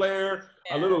cables, a flare,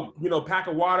 a little, you know, pack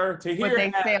of water. To hear what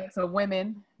they sell to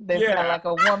women. They Yeah. sell like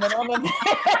a woman on the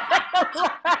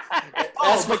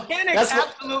Oh, mechanics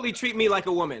absolutely treat me like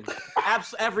a woman.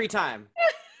 Every time.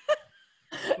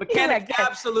 Mechanics Like,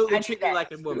 absolutely I treat need me that.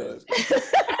 like a woman.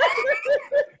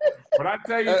 But I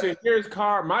tell you, to hear his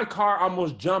car, my car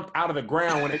almost jumped out of the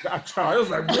ground when it got charged. It was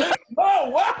like, whoa,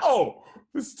 wow.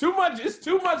 It's too much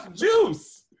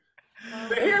juice.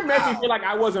 To hear him make me feel like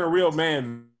I wasn't a real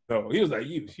man, though. He was like,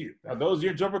 are those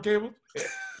your jumper cables?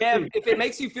 Yeah, if it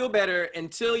makes you feel better,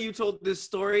 until you told this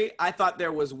story, I thought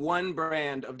there was one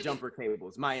brand of jumper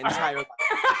cables my entire life.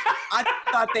 I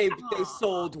thought they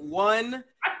sold one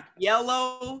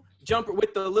yellow jumper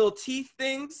with the little teeth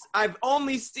things. I've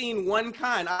only seen one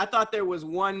kind. I thought there was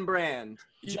one brand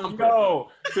jumper. No,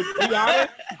 to be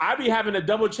honest, I be having to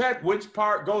double check which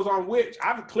part goes on which.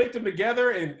 I've clicked them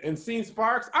together and seen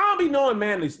sparks. I don't be knowing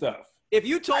manly stuff. If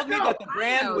you told me that the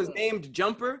brand was named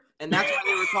Jumper, and that's why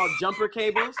they were called jumper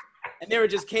cables, and they were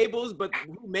just cables, but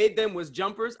who made them was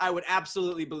jumpers, I would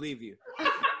absolutely believe you.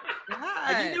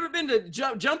 Have you never been to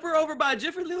Jumper over by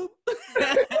Jiffy Lube?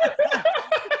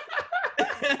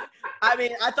 I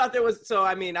mean, I thought there was, so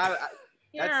I mean,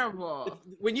 Terrible.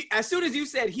 when you, as soon as you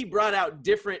said he brought out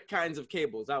different kinds of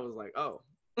cables, I was like, oh.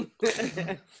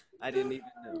 I didn't even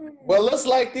know. Well, looks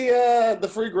like the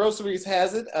free groceries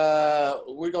has it.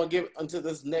 We're gonna get into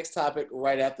this next topic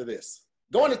right after this.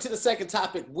 Going into the second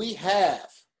topic, we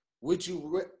have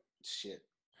shit.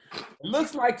 It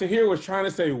looks like Tahir was trying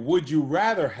to say, would you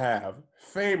rather have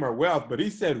fame or wealth? But he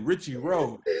said Richie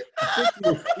Road. I think he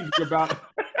was thinking about,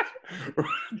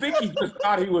 I think he just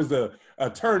thought he was a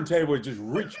turntable, just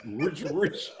rich.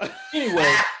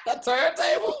 Anyway. A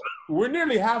turntable? We're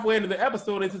nearly halfway into the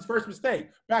episode. It's his first mistake.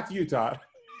 Back to you, Todd.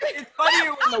 It's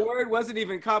funnier when the word wasn't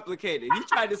even complicated. He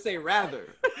tried to say rather.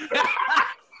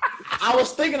 I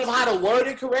was thinking of how to word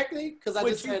it correctly because I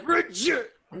just said Richard.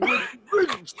 All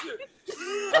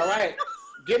right,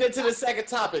 get into the second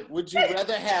topic. Would you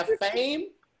rather have fame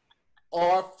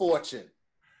or fortune?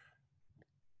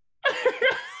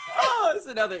 Oh, it's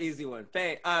another easy one.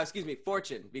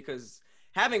 Fortune, because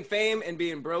having fame and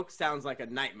being broke sounds like a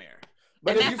nightmare.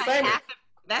 But if you famous,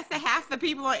 that's the half the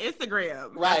people on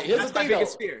Instagram. right? Here's That's the my thing,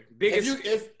 biggest though. fear.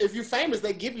 If you're famous,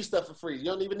 they give you stuff for free. You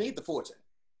don't even need the fortune.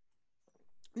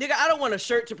 Nigga, I don't want a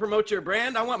shirt to promote your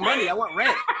brand. I want money. I want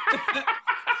rent.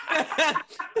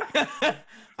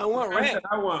 I want rent.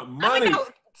 I want money.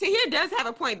 Tahir does have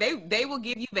a point. They will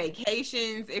give you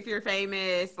vacations if you're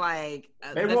famous. Like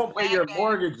They won't pay your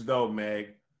mortgage though,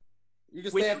 Meg. You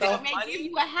can stay at the They may give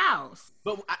you a house.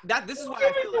 But this is why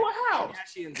I feel like a house.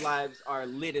 Kardashians' lives are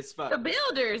lit as fuck. The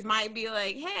builders might be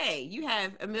like, "Hey, you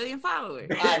have 1 million followers."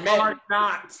 All right, Meg, Are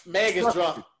not. Meg is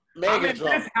drunk. Meg I'm is in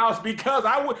drunk. this house because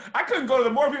I couldn't go to the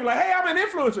more people like, hey, I'm an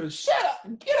influencer. Shut up.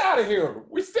 Get out of here.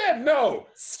 We said no.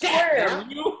 Scat, Swear,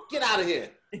 you. get out of here.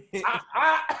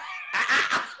 I,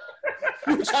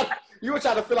 You were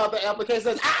trying to fill out the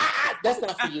application. That's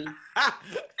not for you. That's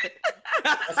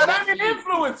but not I'm for an you.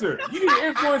 influencer. You need to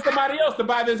influence somebody else to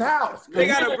buy this house. They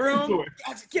got You're a broom.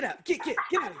 influence. Get out. Get out of here.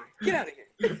 Get out of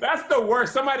here. That's the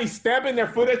worst. Somebody stamping their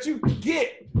foot at you.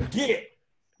 Get.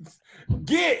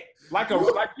 Like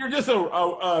you're just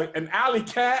an alley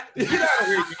cat. Get out of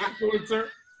here, you influencer.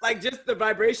 Like just the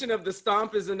vibration of the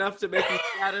stomp is enough to make you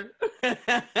scatter.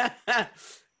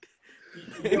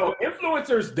 You know,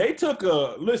 influencers, they took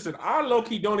listen, I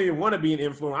low-key don't even want to be an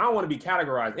influencer. I don't want to be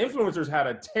categorized. Influencers had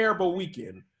a terrible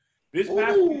weekend. This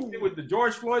past weekend with the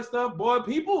George Floyd stuff, boy,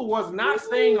 people was not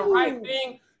saying the right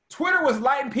thing. Twitter was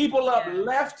lighting people up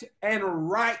left and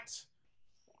right.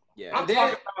 Yeah. I'm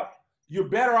talking about you're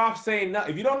better off saying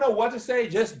nothing. If you don't know what to say,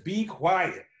 just be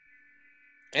quiet.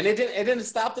 And it didn't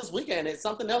stop this weekend.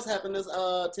 Something else happened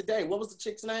today. What was the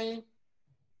chick's name?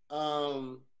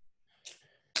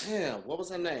 Damn, what was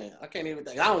her name? I can't even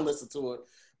think. I don't listen to it.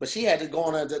 But she had to go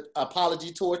on an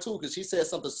apology tour too because she said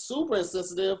something super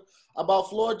insensitive about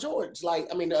George Floyd.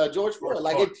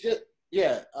 Like it just,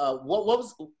 what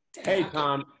was? Hey,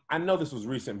 Tom, I know this was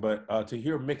recent, but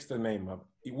Tahir mixed the name up.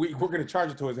 We're going to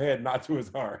charge it to his head, not to his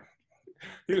heart.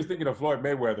 He was thinking of Floyd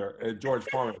Mayweather and George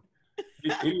Foreman.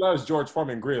 He loves George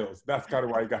Foreman grills. That's kind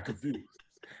of why he got confused.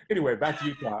 Anyway, back to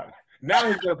you, Todd. Now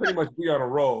he's going to pretty much be on a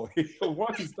roll.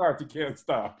 Once he starts, he can't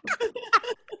stop.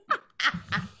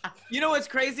 You know what's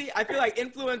crazy? I feel like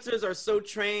influencers are so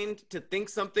trained to think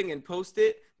something and post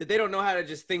it that they don't know how to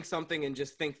just think something and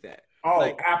just think that. Oh,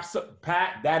 like, absolutely,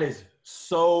 Pat. That is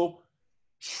so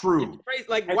true. It's crazy.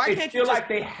 Like, And why they can't feel you just like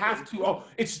they have to? Oh,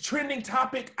 it's trending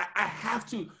topic. I have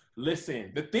to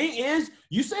listen. The thing is,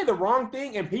 you say the wrong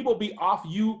thing, and people be off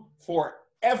you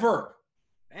forever.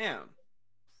 Damn.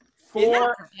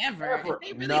 Forever.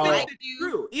 They really No. like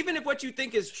True. Even if what you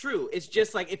think is true, it's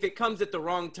just like if it comes at the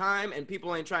wrong time and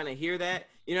people ain't trying to hear that,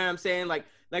 you know what I'm saying? Like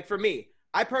for me,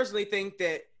 I personally think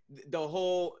that the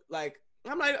whole like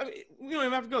I mean, we don't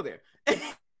even have to go there. We're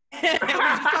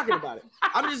just talking about it.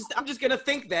 I'm just gonna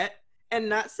think that and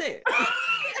not say it.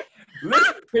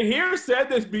 Listen, Tahir said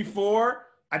this before.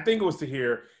 I think it was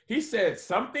Tahir. He said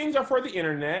some things are for the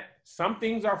internet, some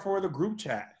things are for the group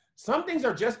chat. Some things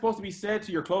are just supposed to be said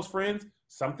to your close friends.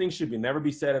 Some things should never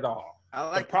be said at all.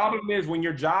 The problem is when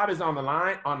your job is on the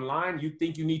line, online, you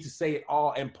think you need to say it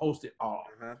all and post it all.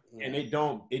 And it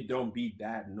don't beat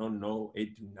that. No,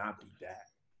 it do not beat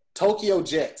that. Tokyo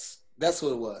Jets. That's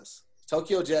what it was.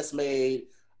 Tokyo Jets made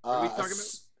a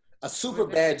super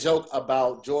bad joke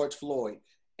about George Floyd.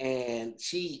 And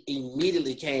she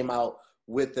immediately came out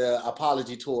with the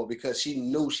apology tour because she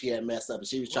knew she had messed up. And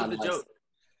she was trying to joke?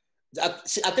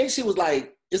 I think she was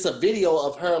like, it's a video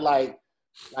of her like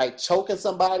choking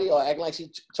somebody or acting like she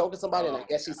choking somebody, and I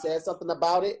guess she said something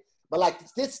about it. But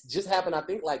like this just happened, I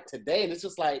think, like today, and it's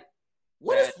just like,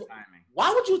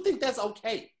 why would you think that's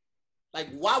okay? Like,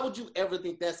 why would you ever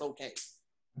think that's okay?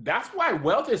 That's why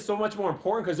wealth is so much more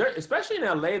important because especially in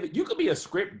LA, that you could be a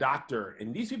script doctor,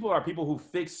 and these people are people who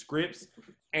fix scripts,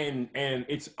 and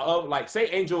it's like say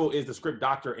Angel is the script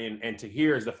doctor and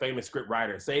Tahir is the famous script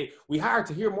writer. Say we hired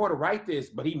Tahir Moore to write this,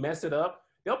 but he messed it up.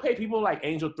 They'll pay people like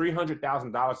Angel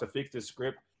 $300,000 to fix this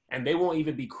script, and they won't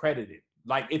even be credited.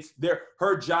 Like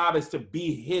her job is to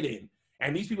be hidden,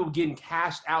 and these people getting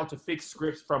cashed out to fix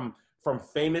scripts from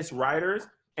famous writers,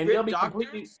 and they'll be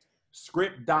completely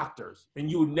script doctors, and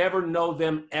you would never know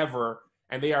them ever,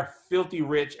 and they are filthy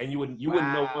rich, and you wouldn't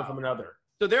know one from another.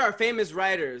 So there are famous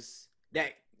writers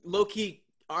that low-key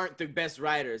aren't the best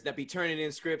writers that be turning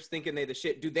in scripts thinking they the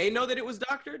shit. Do they know that it was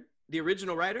doctored? The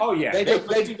original writer? Oh yeah, they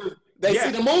see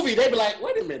the movie. They be like,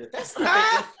 wait a minute, that's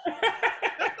not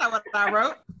what I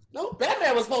wrote. No,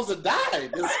 Batman was supposed to die.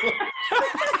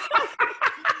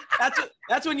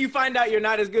 That's when you find out you're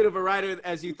not as good of a writer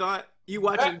as you thought. You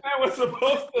watching Batman was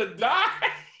supposed to die.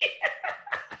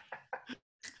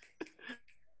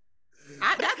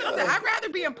 I'd rather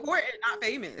be important, not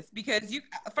famous, because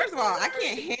first of all, I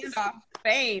can't hand off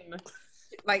fame.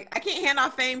 Like, I can't hand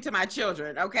off fame to my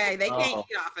children, okay? They can't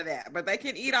eat off of that, but they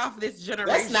can eat off this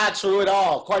generation. That's not true at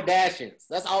all. Kardashians.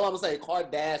 That's all I'm saying.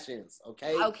 Kardashians,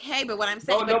 okay? Okay, but what I'm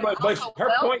saying... but her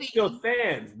point still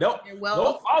stands.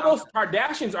 All those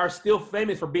Kardashians are still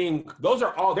famous for being...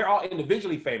 they're all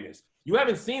individually famous. You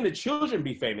haven't seen the children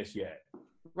be famous yet.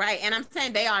 Right, and I'm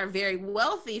saying they are very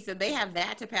wealthy, so they have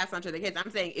that to pass on to their kids.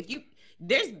 I'm saying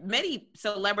there's many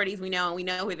celebrities we know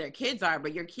who their kids are,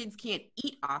 but your kids can't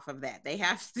eat off of that. They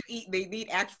have to eat. They need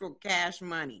actual cash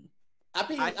money. I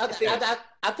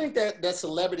think that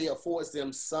celebrity affords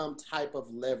them some type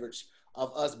of leverage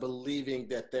of us believing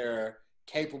that they're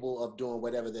capable of doing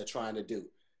whatever they're trying to do.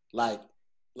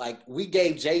 Like we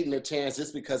gave Jaden a chance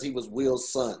just because he was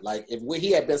Will's son. Like if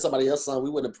he had been somebody else's son, we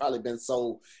wouldn't have probably been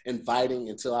so inviting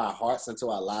into our hearts, into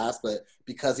our lives. But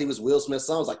because he was Will Smith's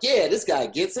son, I was like, yeah, this guy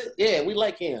gets it. Yeah, we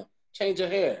like him. Change your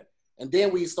hair. And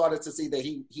then we started to see that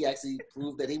he actually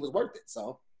proved that he was worth it.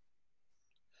 So,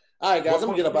 all right, guys, I'm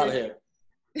gonna get up out of here.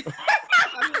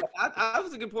 That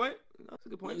was a good point. That's a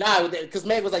good point. Nah, because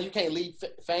Meg was like, you can't leave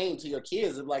fame to your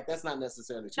kids. And like, that's not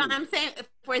necessarily true. No, I'm saying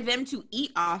for them to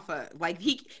eat off of, like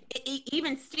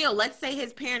even still, let's say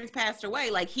his parents passed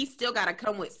away, like he still got to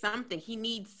come with something. He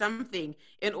needs something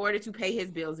in order to pay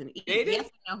his bills and eat. Yes,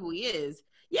 we know who he is.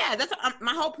 Yeah, that's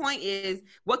my whole point is,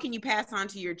 what can you pass on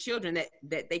to your children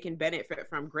that they can benefit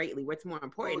from greatly? What's more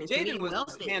important? Well, Jaden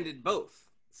was handed both.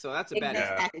 So that's a bad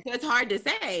exactly. So it's hard to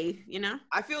say,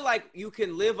 I feel like you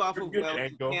can live off of wealth,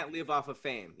 you can't live off of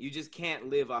fame. You just can't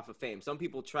live off of fame. Some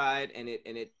people tried and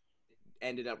it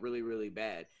ended up really, really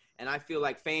bad. And I feel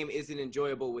like fame isn't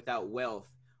enjoyable without wealth,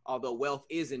 although wealth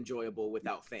is enjoyable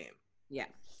without fame. Yeah.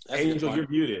 Angel, you're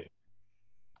muted.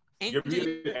 Angel, you're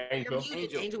muted, Angel.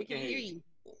 Angel, we can't hear you.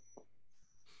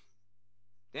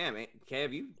 Damn,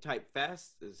 Kev, you type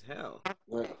fast as hell.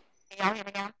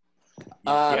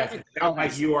 Yes, it sounds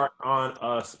like you are on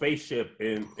a spaceship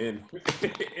in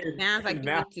sounds like you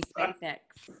went to SpaceX.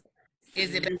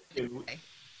 Is it?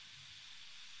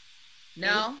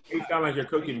 No. You sound like you're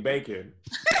cooking bacon.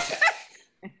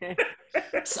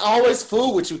 It's always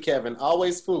food with you, Kevin.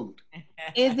 Always food.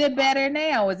 Is it better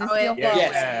now? Is it still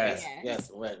Yes.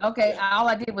 Okay, all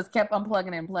I did was kept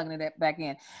unplugging and plugging it back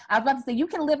in. I was about to say, you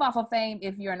can live off of fame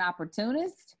if you're an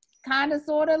opportunist, kind of,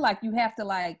 sort of. Like, you have to,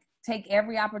 like, take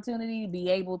every opportunity to be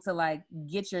able to, like,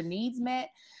 get your needs met.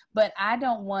 But I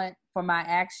don't want, for my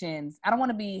actions, I don't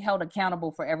want to be held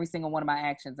accountable for every single one of my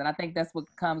actions. And I think that's what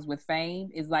comes with fame,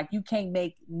 is, like, you can't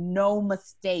make no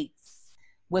mistakes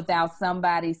without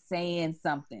somebody saying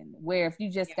something. Where if you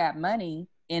just got money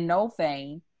and no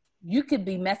fame, you could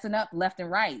be messing up left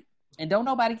and right. And don't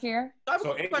nobody care.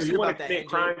 So, Angel, you want to commit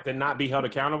crimes and not be held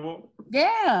accountable?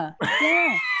 Yeah.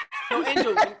 So,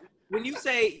 Angel, when you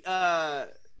say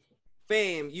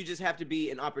fame, you just have to be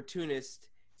an opportunist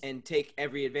and take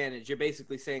every advantage. You're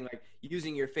basically saying, like,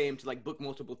 using your fame to, like, book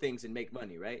multiple things and make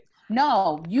money, right?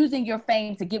 No, using your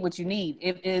fame to get what you need.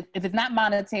 If it's not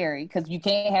monetary, because you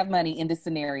can't have money in this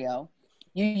scenario,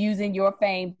 you're using your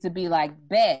fame to be like,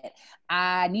 bet,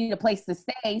 I need a place to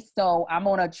stay, so I'm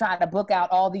going to try to book out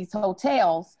all these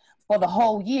hotels for the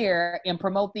whole year and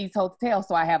promote these hotels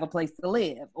so I have a place to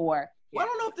live. Or well, I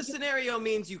don't know if the scenario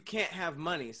means you can't have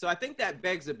money. So I think that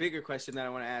begs a bigger question that I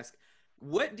want to ask.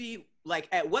 What do you, like,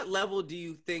 at what level do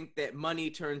you think that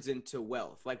money turns into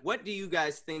wealth? Like, what do you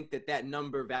guys think that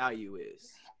number value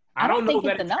is? I don't know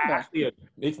that it's actually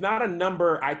it's not a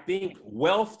number. I think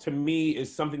wealth to me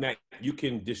is something that you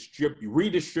can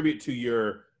redistribute to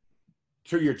your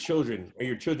children or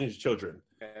your children's children.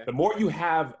 Okay. The more you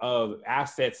have of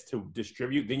assets to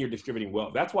distribute, then you're distributing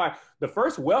wealth. That's why the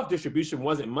first wealth distribution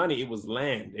wasn't money, it was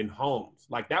land and homes.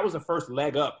 Like, that was the first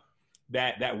leg up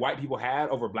that white people had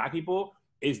over black people,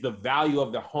 is the value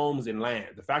of the homes and land.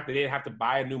 The fact that they didn't have to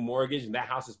buy a new mortgage and that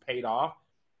house is paid off.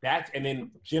 And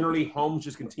then generally homes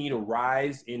just continue to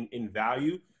rise in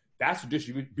value. That's the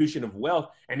distribution of wealth.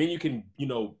 And then you can,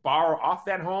 borrow off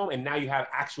that home, and now you have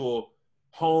actual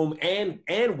home and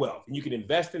wealth, and you can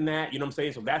invest in that. You know what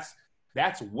I'm saying? So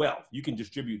that's wealth. You can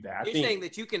distribute that. You're saying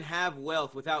that you can have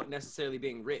wealth without necessarily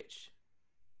being rich.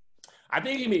 I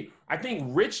think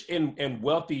rich and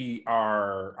wealthy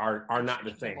are not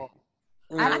the same.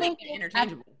 I think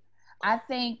interchangeable. I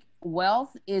think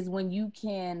wealth is when you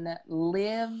can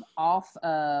live off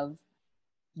of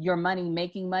your money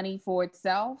making money for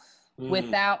itself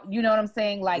without, you know what I'm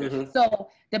saying? Like, so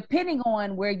depending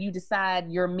on where you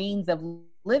decide your means of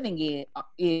living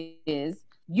is,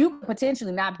 you could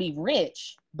potentially not be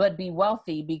rich, but be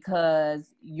wealthy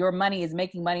because your money is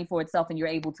making money for itself and you're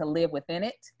able to live within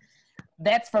it.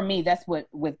 That's, for me, that's what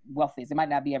with wealth is. It might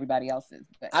not be everybody else's.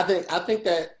 But. I think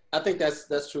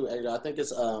that's true, Ada. I think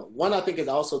it's one. I think it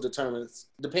also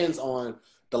depends on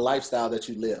the lifestyle that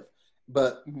you live.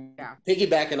 But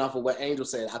piggybacking off of what Angel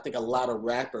said, I think a lot of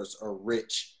rappers are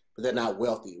rich, but they're not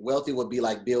wealthy. Wealthy would be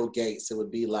like Bill Gates. It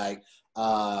would be like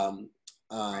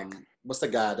what's the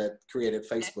guy that created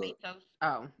Facebook?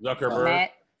 Oh, Zuckerberg.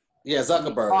 Yeah,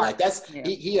 Zuckerberg. Like, that's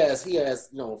he has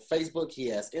Facebook, he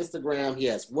has Instagram, he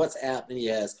has WhatsApp, and he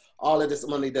has all of this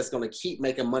money that's going to keep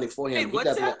making money for him. Wait,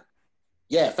 WhatsApp?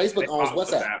 Facebook owns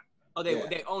WhatsApp. Oh,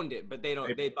 they owned it, but they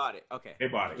bought it. Okay. They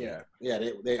bought it, yeah.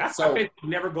 That's why Facebook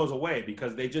never goes away,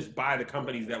 because they just buy the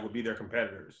companies that would be their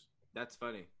competitors. That's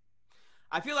funny.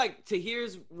 I feel like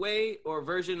Tahir's way or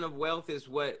version of wealth is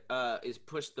what is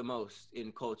pushed the most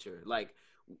in culture. Like,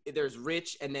 there's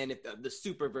rich, and then the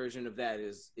super version of that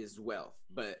is wealth.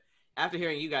 But after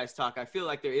hearing you guys talk, I feel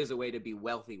like there is a way to be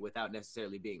wealthy without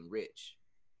necessarily being rich.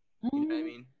 You know what I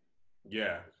mean?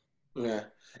 Yeah.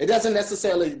 It doesn't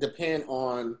necessarily depend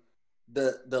on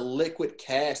the liquid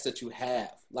cash that you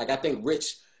have. Like, I think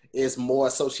rich is more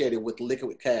associated with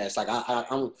liquid cash. Like,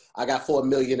 I got $4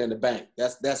 million in the bank.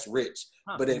 That's rich.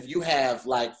 But if you have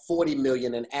like 40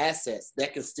 million in assets,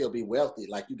 that can still be wealthy.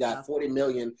 Like, you got 40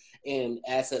 million in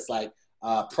assets, like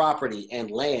property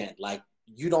and land. Like,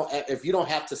 if you don't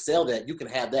have to sell that, you can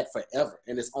have that forever,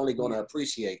 and it's only going to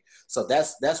appreciate. So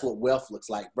that's what wealth looks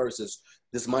like versus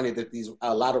this money that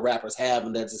a lot of rappers have,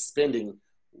 and they're just spending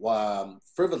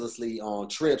frivolously on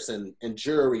trips and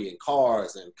jewelry and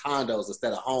cars and condos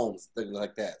instead of homes, things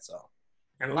like that. So,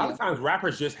 and a lot of times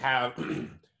rappers just have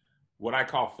what I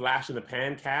call flash in the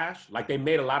pan cash. Like, they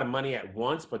made a lot of money at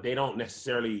once, but they don't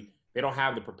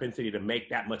have the propensity to make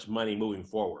that much money moving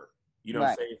forward. You know what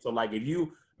I'm saying? So, like, if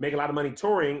you make a lot of money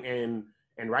touring and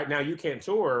right now you can't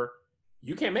tour,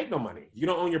 you can't make no money. You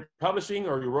don't own your publishing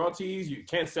or your royalties. You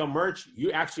can't sell merch.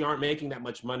 You actually aren't making that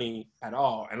much money at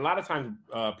all. And a lot of times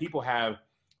people have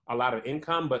a lot of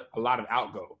income, but a lot of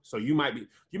outgo. So you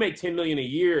make 10 million a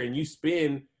year and you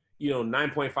spend,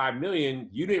 9.5 million.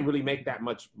 You didn't really make that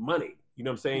much money. You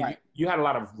know what I'm saying? Right. You had a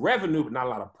lot of revenue, but not a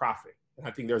lot of profit. And I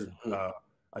think there's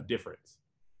a difference.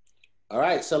 All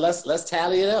right, so let's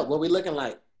tally it up. What we looking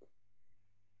like?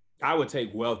 I would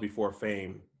take wealth before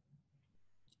fame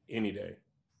any day.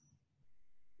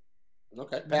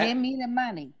 Okay, Pat. Give me the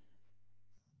money.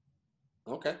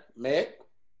 Okay, Meg.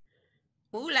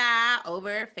 Moolah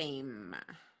over fame.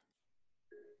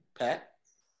 Pat.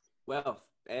 Wealth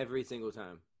every single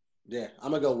time. Yeah,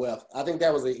 I'm gonna go wealth. I think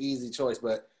that was an easy choice,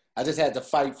 but I just had to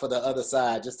fight for the other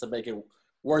side just to make it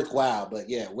worthwhile. But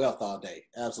yeah, wealth all day,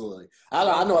 absolutely.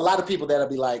 I know a lot of people that'll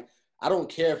be like, I don't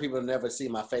care if people never see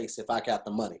my face if I got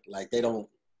the money. Like they don't,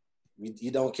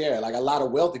 you don't care. Like a lot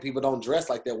of wealthy people don't dress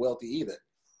like they're wealthy either.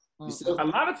 A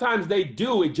lot of times they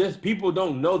do. It just people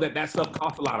don't know that stuff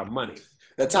costs a lot of money.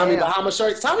 The Tommy Bahama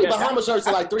shirts. Tommy Bahama shirts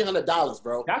are like $300,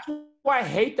 bro. That's why I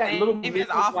hate that little Name is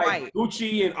Off-White. like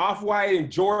Gucci and Off-White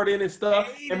and Jordan and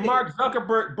stuff. And Mark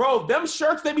Zuckerberg, bro, them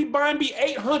shirts they be buying be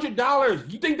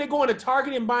 $800. You think they're going to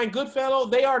Target and buying Goodfellow?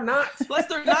 They are not. Plus,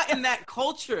 they're not in that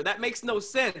culture. That makes no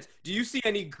sense. Do you see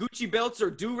any Gucci belts or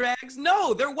do-rags?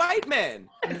 No, they're white men.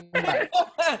 But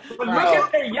look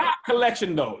at their yacht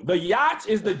collection, though. The yachts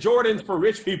is the Jordans for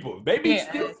rich people. They be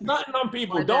still stunting on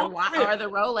people. Or Don't the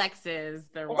Rolexes.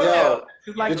 Yo,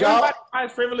 it's like everybody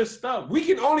buys frivolous stuff. We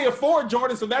can only afford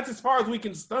Jordan, so that's as far as we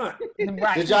can stunt.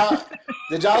 Right.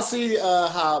 Did y'all see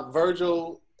how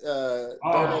Virgil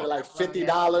donated like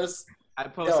 $50? I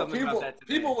posted something about that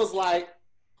today. People was like,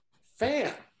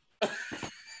 fam.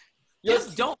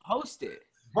 Just don't post it.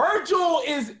 Virgil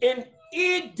is an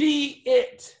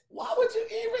idiot. Why would you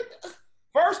even?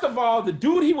 First of all, the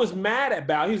dude he was mad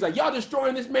about, he was like, y'all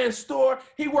destroying this man's store.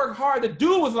 He worked hard. The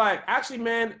dude was like, actually,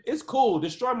 man, it's cool.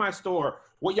 Destroy my store.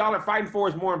 What y'all are fighting for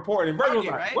is more important. And Virgil was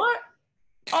like, right? What?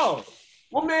 Oh,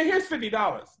 well, man, here's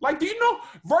 $50. Like, do you know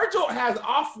Virgil has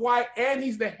Off-White and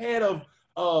he's the head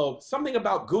of something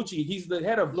about Gucci. He's the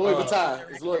head of Louis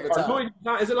Vuitton. It's Louis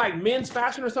Vuitton. Is it like men's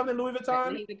fashion or something, Louis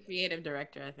Vuitton? He's the creative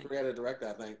director, I think. Creative director,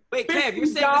 I think. Wait, Kev, you're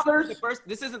saying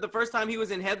this isn't the first time he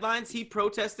was in headlines? He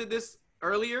protested this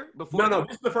earlier? Before? No,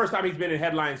 this is the first time he's been in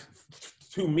headlines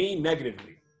to me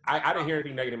negatively. I didn't hear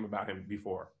anything negative about him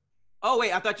before. Oh,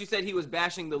 wait, I thought you said he was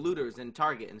bashing the looters and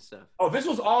Target and stuff. Oh, this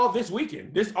was all this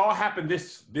weekend. This all happened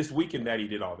this weekend that he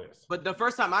did all this. But the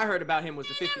first time I heard about him was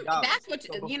the $50. That's what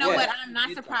you know. What I'm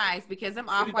not surprised because I'm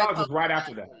 $50 was right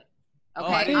after that.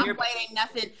 Okay, Off-White ain't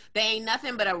nothing. They ain't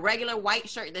nothing but a regular white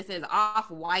shirt that says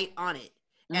Off-White on it,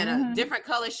 and a different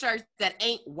color shirt that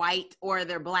ain't white or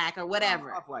they're black or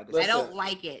whatever. I don't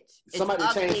like it. It's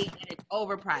ugly and it's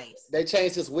overpriced. They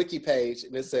changed his wiki page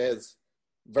and it says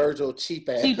Virgil cheap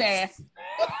ass. Cheap ass.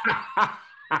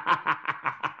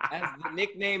 As the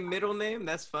nickname, middle name.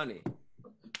 That's funny.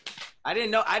 I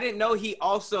didn't know he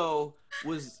also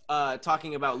was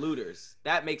talking about looters.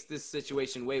 That makes this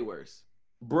situation way worse.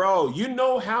 Bro, you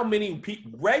know how many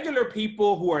regular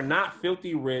people who are not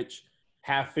filthy rich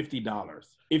have $50.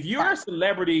 If you're a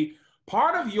celebrity,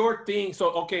 part of your thing. So,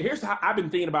 okay, here's how I've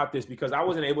been thinking about this because I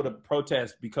wasn't able to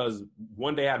protest because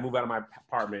one day I had to move out of my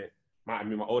apartment, my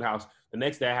old house. The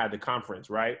next day I had the conference,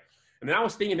 right? And then I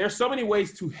was thinking there's so many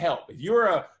ways to help. If you're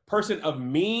a person of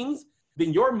means,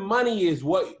 then your money is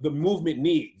what the movement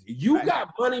needs. You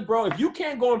got money, bro. If you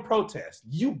can't go and protest,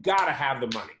 you gotta have the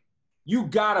money. You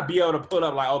gotta be able to put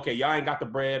up like, okay, y'all ain't got the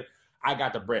bread. I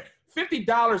got the bread.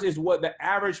 $50 is what the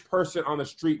average person on the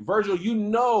street, Virgil, you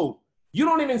know, you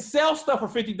don't even sell stuff for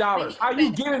 $50. How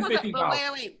you giving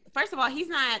 $50? Wait. First of all, he's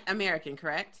not American,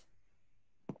 correct?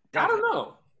 I don't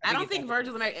know. I don't think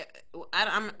Virgil's American.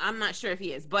 I'm not sure if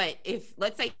he is, but if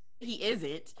let's say he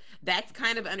isn't, that's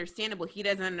kind of understandable. He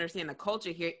doesn't understand the culture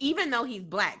here, even though he's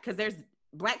black, because there's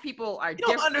black people are. You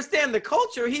don't understand the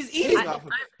culture. He's eating off of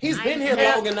it. He's been here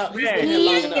long enough.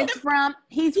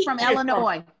 He's from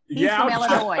Illinois. He's Yeah, from I'm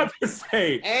Illinois. trying to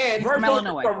say. And from Virgil's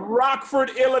Illinois. from Rockford,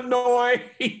 Illinois.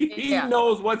 He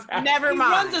knows what's happening. Never He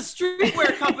mind. runs a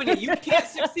streetwear company. You can't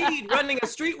succeed running a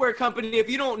streetwear company if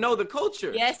you don't know the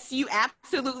culture. Yes, you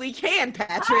absolutely can,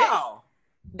 Patrick. How?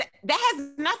 That has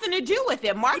nothing to do with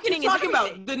it. What Marketing you is talking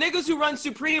everything. about? The niggas who run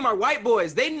Supreme are white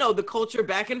boys. They know the culture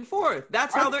back and forth.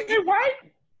 That's how they're right?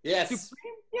 yes.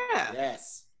 Supreme. Yeah.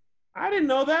 Yes. I didn't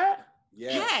know that.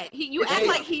 Yes. Yeah, you act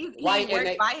like he white works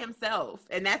and by himself,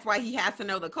 and that's why he has to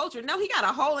know the culture. No, he got a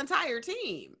whole entire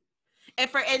team.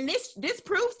 And this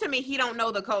proves to me he don't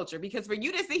know the culture, because for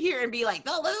you to sit here and be like,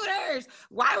 the looters,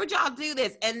 why would y'all do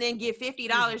this, and then give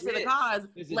 $50 to the cause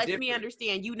lets me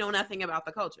understand you know nothing about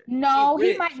the culture. No,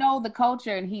 he might know the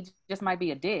culture and he just might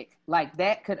be a dick. Like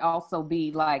that could also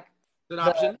be like An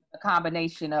option. a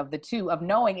combination of the two, of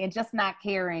knowing and just not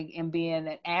caring and being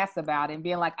an ass about it and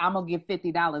being like, I'm gonna give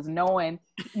 $50, knowing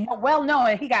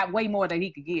he got way more than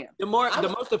he could give. The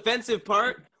most offensive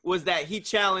part was that he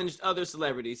challenged other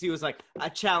celebrities. He was like, I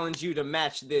challenge you to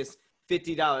match this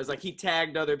 $50. Like he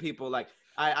tagged other people like,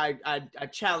 I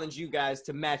challenge you guys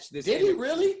to match this. Did he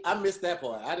really? I missed that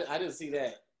part. I didn't see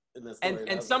that in the story.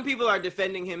 And some people are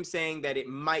defending him, saying that it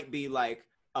might be like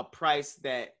a price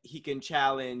that he can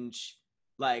challenge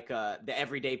like the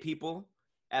everyday people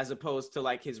as opposed to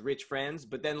like his rich friends.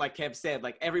 But then like Kev said,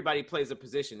 like everybody plays a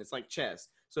position. It's like chess.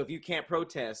 So if you can't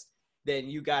protest, then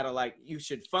you gotta like, you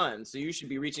should fund. So you should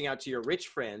be reaching out to your rich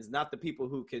friends, not the people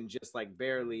who can just like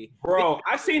barely. Bro,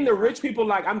 I seen the rich people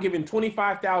like, I'm giving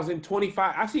 25,000,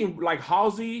 25. I seen like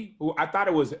Halsey, who I thought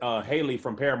it was Haley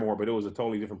from Paramore, but it was a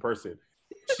totally different person.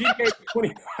 She gave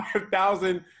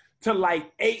 25,000 to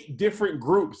like 8 different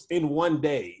groups in one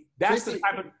day. That's the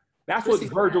type of, that's what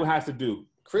Virgil has to do.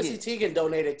 Chrissy Teigen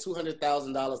donated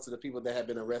 $200,000 to the people that had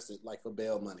been arrested, like for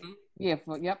bail money. Yeah,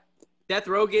 Seth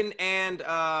Rogen and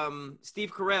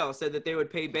Steve Carell said that they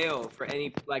would pay bail for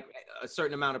any like a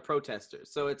certain amount of protesters.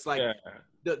 So it's like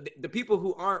the people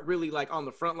who aren't really like on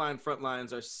the front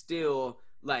lines are still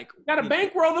like, you gotta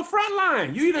bankroll the front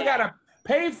line. You either gotta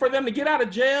pay for them to get out of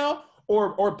jail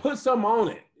or put some on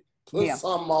it. Put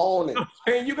some on it.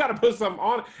 And you gotta put some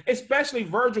on it. Especially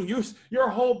Virgil, your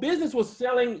whole business was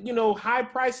selling, high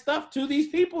price stuff to these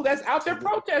people that's out there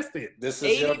protesting. This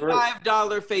is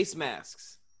 $85 face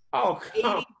masks. Oh,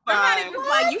 come on.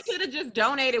 Like, you should have just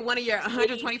donated one of your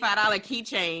 $125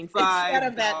 keychains instead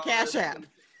of that Cash App.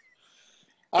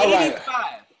 All right. 85.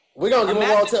 We're going to give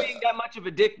them all to being that much of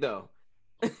a dick, though,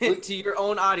 to your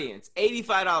own audience.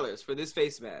 $85 for this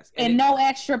face mask. And no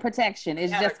extra protection.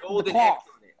 It's just the cost.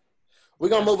 We're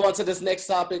going to move on to this next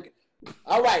topic.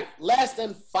 All right. Last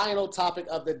and final topic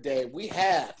of the day. We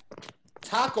have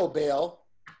Taco Bell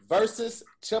versus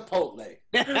Chipotle.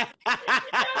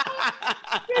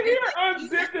 He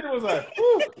unzipped it and was like,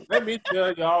 whew, let me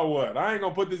tell y'all what. I ain't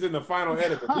gonna put this in the final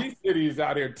edit, but these titties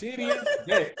out here tedious.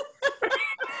 Y'all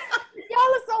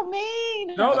are so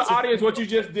mean. Show the audience what you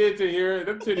just did to hear.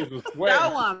 Them titties was sweating.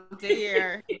 Show them to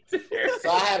hear.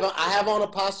 So I have on a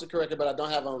posture corrector, but I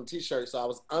don't have on a t-shirt. So I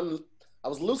was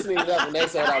loosening it up when they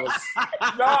said I was.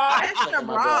 Extra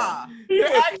bra. He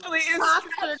actually is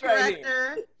posture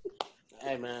corrector.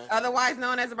 Hey, man. Otherwise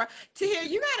known as a bra. Tahir,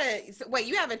 you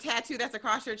have a tattoo that's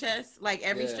across your chest, like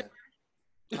every stripper?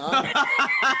 You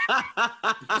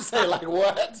say like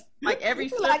what? Like every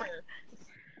stripper.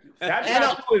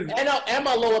 And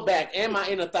my lower back and my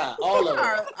inner thigh, all of it.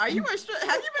 Are you a stripper?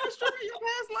 Have you been a stripper in your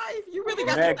past life? You really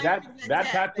got that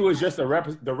tattoo is just the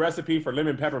recipe for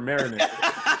lemon pepper marinade.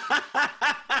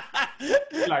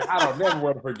 Like, I don't never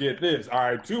want to forget this. All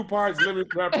right, 2 parts lemon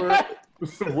pepper,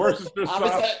 some Worcestershire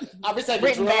sauce. I'll be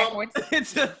taking drums.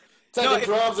 Taking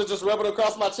drums and just rubbing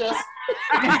across my chest.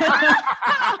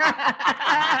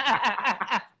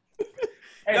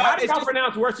 Hey, how do y'all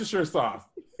pronounce Worcestershire sauce?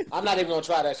 I'm not even gonna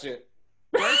try that shit.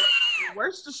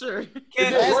 Worcestershire. Is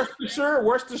it Worcestershire?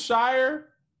 Worcestershire?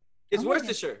 It's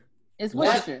Worcestershire. It's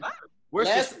Worcestershire.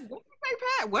 Worcestershire.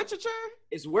 Worcestershire?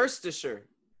 It's Worcestershire.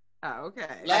 Oh, okay.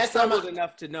 Last time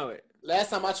enough to know it. Last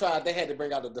time I tried, they had to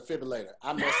bring out a defibrillator.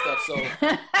 I messed up so.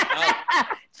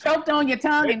 Choked on your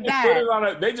tongue and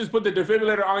died. They just put the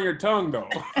defibrillator on your tongue, though.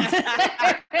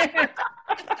 Hey,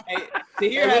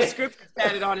 Tahir has scripture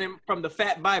tatted on him from the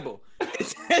Fat Bible.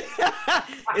 It's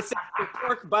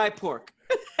pork by pork.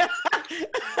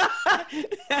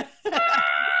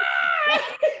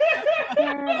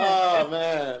 Oh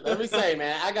man, let me say,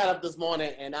 man, I got up this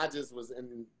morning and I just was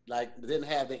didn't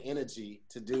have the energy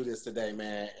to do this today,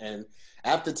 man. And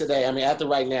after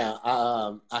right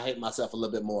now, I hate myself a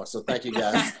little bit more. So thank you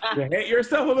guys. You hate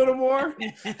yourself a little more?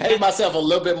 Hate myself a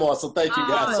little bit more. So thank you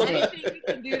guys. Anything we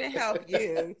can do to help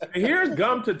you. Here's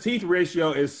gum to teeth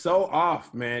ratio is so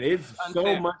off, man. It's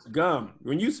so much gum.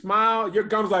 When you smile, your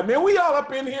gum's like, man, we all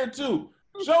up in here too.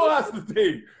 Show us the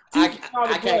thing. I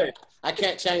can't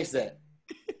change that.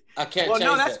 I can't change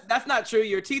that. That's not true.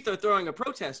 Your teeth are throwing a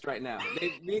protest right now.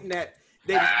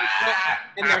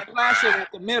 They're clashing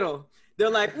at the middle. They're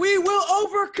like, we will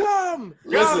overcome.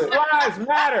 Gum lives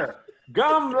matter.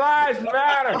 Gum lives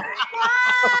matter.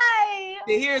 Why?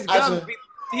 Here's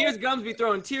Gums be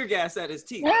throwing tear gas at his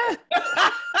teeth.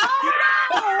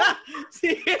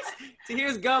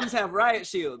 Here's Gums have riot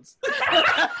shields.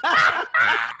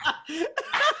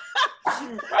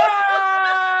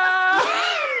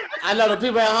 I know the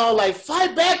people at home like,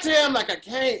 fight back to him. Like, I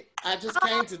can't. I just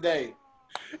can't today.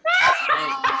 I'm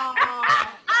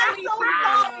so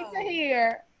sorry to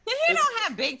hear. He don't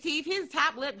have big teeth. His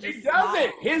top lip just He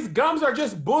doesn't. His gums are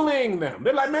just bullying them.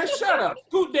 They're like, man, shut up.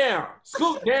 Scoot down.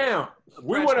 Scoot down.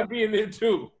 We want to be in there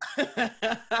too.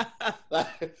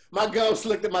 Like, my gums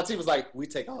looked at my teeth, was like, we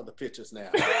take all the pictures now.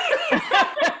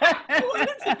 I wanted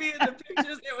to be in the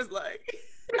pictures. It was like,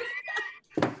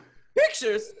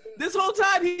 pictures? This whole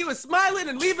time he was smiling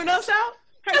and leaving us out?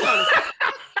 Hang on a second.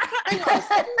 Hang on a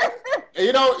second. And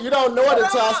you don't know it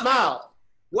until I smile.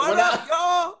 What up,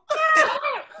 y'all?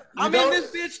 I'm in this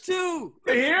bitch too.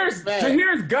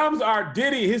 Tahir's gums are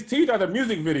Diddy. His teeth are the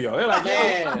music video. They're like,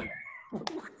 man.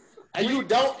 And you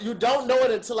don't know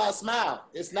it until I smile.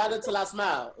 It's not until I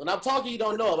smile. When I'm talking, you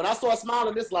don't know it. When I start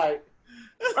smiling, it's like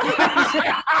A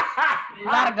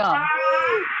lot of gum.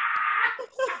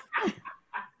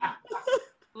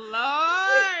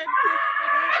 Lord.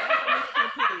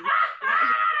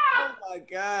 Oh my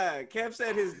God. Kev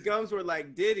said his gums were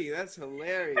like Diddy. That's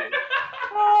hilarious.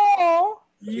 Oh.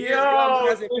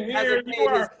 yo, Tahir, you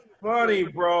are funny,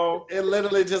 bro. it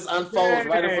literally just unfolds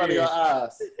right in front of your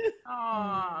eyes.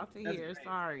 Oh, Tahir,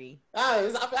 sorry. I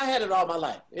had it all my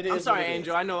life. I'm sorry,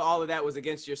 Angel. I know all of that was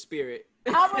against your spirit.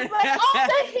 I was like, oh,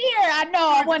 Tahir. I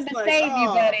know. I wanted to save you,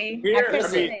 buddy. Here, I couldn't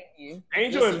save you.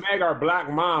 Angel and Meg are black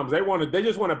moms. They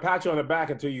just want to pat you on the back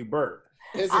until you burp.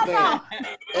 Here's the thing.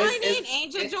 Join in,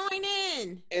 Angel. Join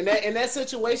in. In that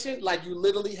situation, like you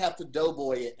literally have to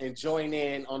doughboy it and join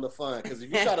in on the fun. Because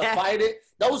if you try to fight it,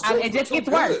 those jokes it were just too gets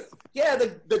good. worse. Yeah,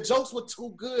 the jokes were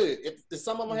too good. If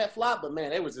some of them had flopped, but man,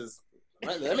 they was just.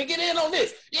 Let me get in on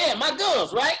this. Yeah, my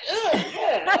gums, right?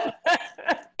 Yeah.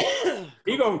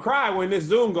 He gonna cry when this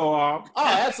Zoom go off. Oh,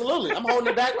 absolutely. I'm holding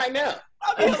it back right now.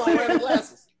 I'm wearing the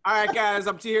glasses. All right, guys.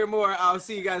 I'm to hear more. I'll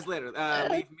see you guys later.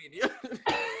 Leave media.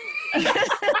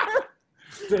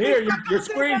 So here, your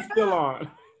screen's still on.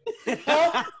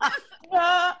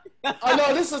 Oh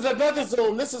no, this is another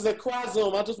Zoom. This is a cry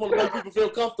Zoom. I just want to make people feel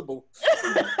comfortable.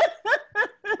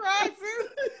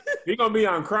 You're gonna be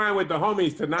on Crying with the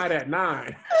Homies tonight at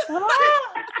 9. You're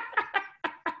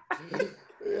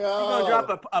gonna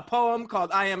drop a poem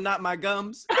called "I Am Not My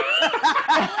Gums."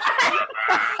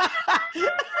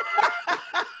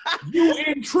 You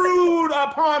intrude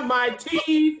upon my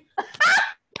teeth.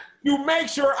 You make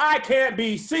sure I can't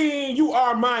be seen. You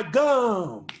are my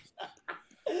gums.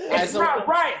 It's not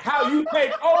right how you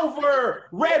take over.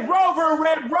 Red Rover,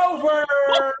 Red Rover.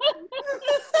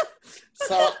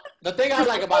 So the thing I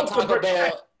like about Taco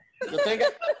Bell,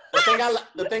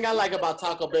 the thing I like about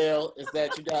Taco Bell is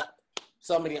that you got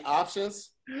so many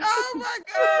options. Oh my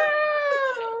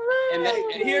God.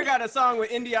 And here got a song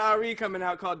with India Ari coming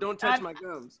out called "Don't Touch My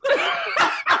Gums."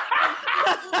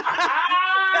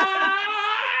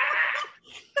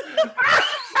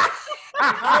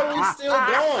 How are we still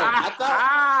going?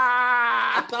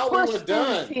 I thought we were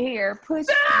done. Here, push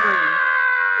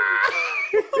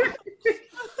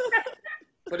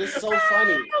But it's so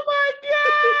funny. Oh my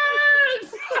God!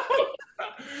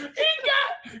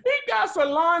 He got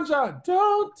Solange.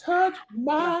 Don't touch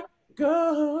my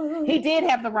gum. He did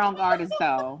have the wrong artist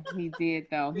though. He did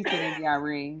though. He said India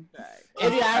Ring.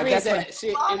 India Ari said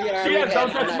shit. India Ari had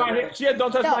Don't touch my hair. She had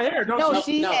Don't Touch My Hair.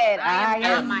 She said I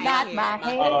am not my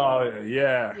hair. Oh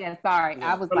yeah. Yeah, sorry.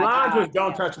 Yeah. I was Solange was like,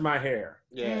 Don't Touch My Hair.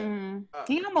 Yeah.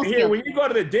 He almost Here, killed when you go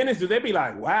to the dentist, do they be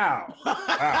like, wow.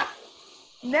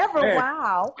 Never. Hey,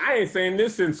 Wow. I ain't saying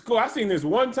this in school. I seen this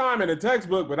one time in a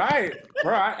textbook, but I ain't.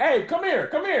 Bro, hey, come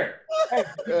here. Hey,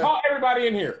 call everybody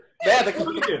in here. They had to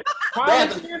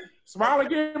Smile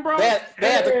again, bro. They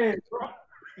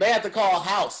had to call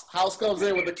House. House comes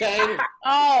in with the cane.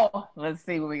 Oh, let's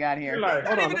see what we got here. You're like,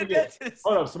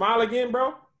 hold up, smile again,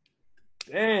 bro.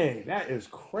 Dang, that is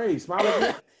crazy. Smile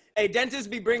again. Hey, dentists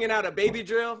be bringing out a baby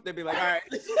drill. They'd be like, all right.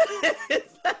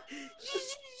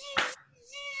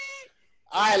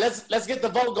 All right, let's get the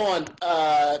vote going.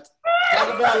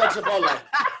 Taco Bell or Chipotle?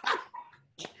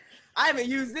 I haven't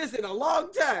used this in a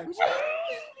long time.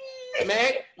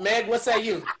 Meg, what say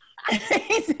you?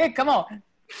 He said, "Come on."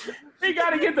 You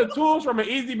got to get the tools from an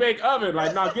easy bake oven.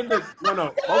 Like, no. They always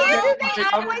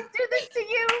do this to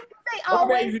you. They Open that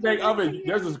always easy do bake this oven. to you.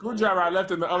 There's a screwdriver I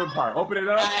left in the oven part. Open it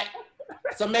All up. right.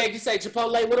 So Meg, you say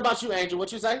Chipotle. What about you, Angel? What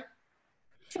you say?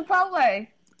 Chipotle.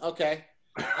 Okay.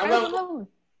 Absolutely.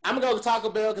 I'm gonna go to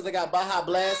Taco Bell because they got Baja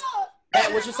Blast.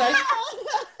 Pat, what you say?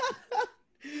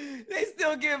 They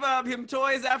still give him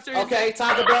toys after. Okay,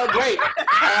 Taco Bell, great.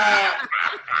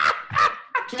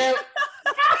 Kev,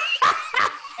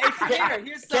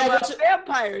 Here's some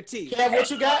vampire tea. Kev, what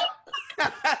you got?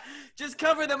 Just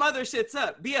cover them other shits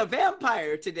up. Be a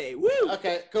vampire today. Woo!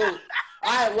 Okay, cool. All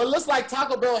right, well, looks like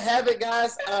Taco Bell have it,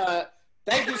 guys.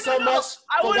 Thank you so much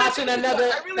for watching another.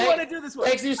 I really want to do this one.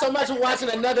 Thank you so much for watching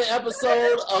another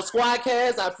episode of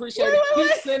SquADcast. I appreciate it.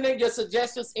 Keep sending your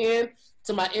suggestions in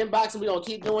to my inbox, and we're going to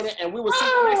keep doing it. And we will see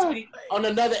you next week on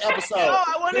another episode. Oh,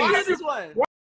 I want to hear this one.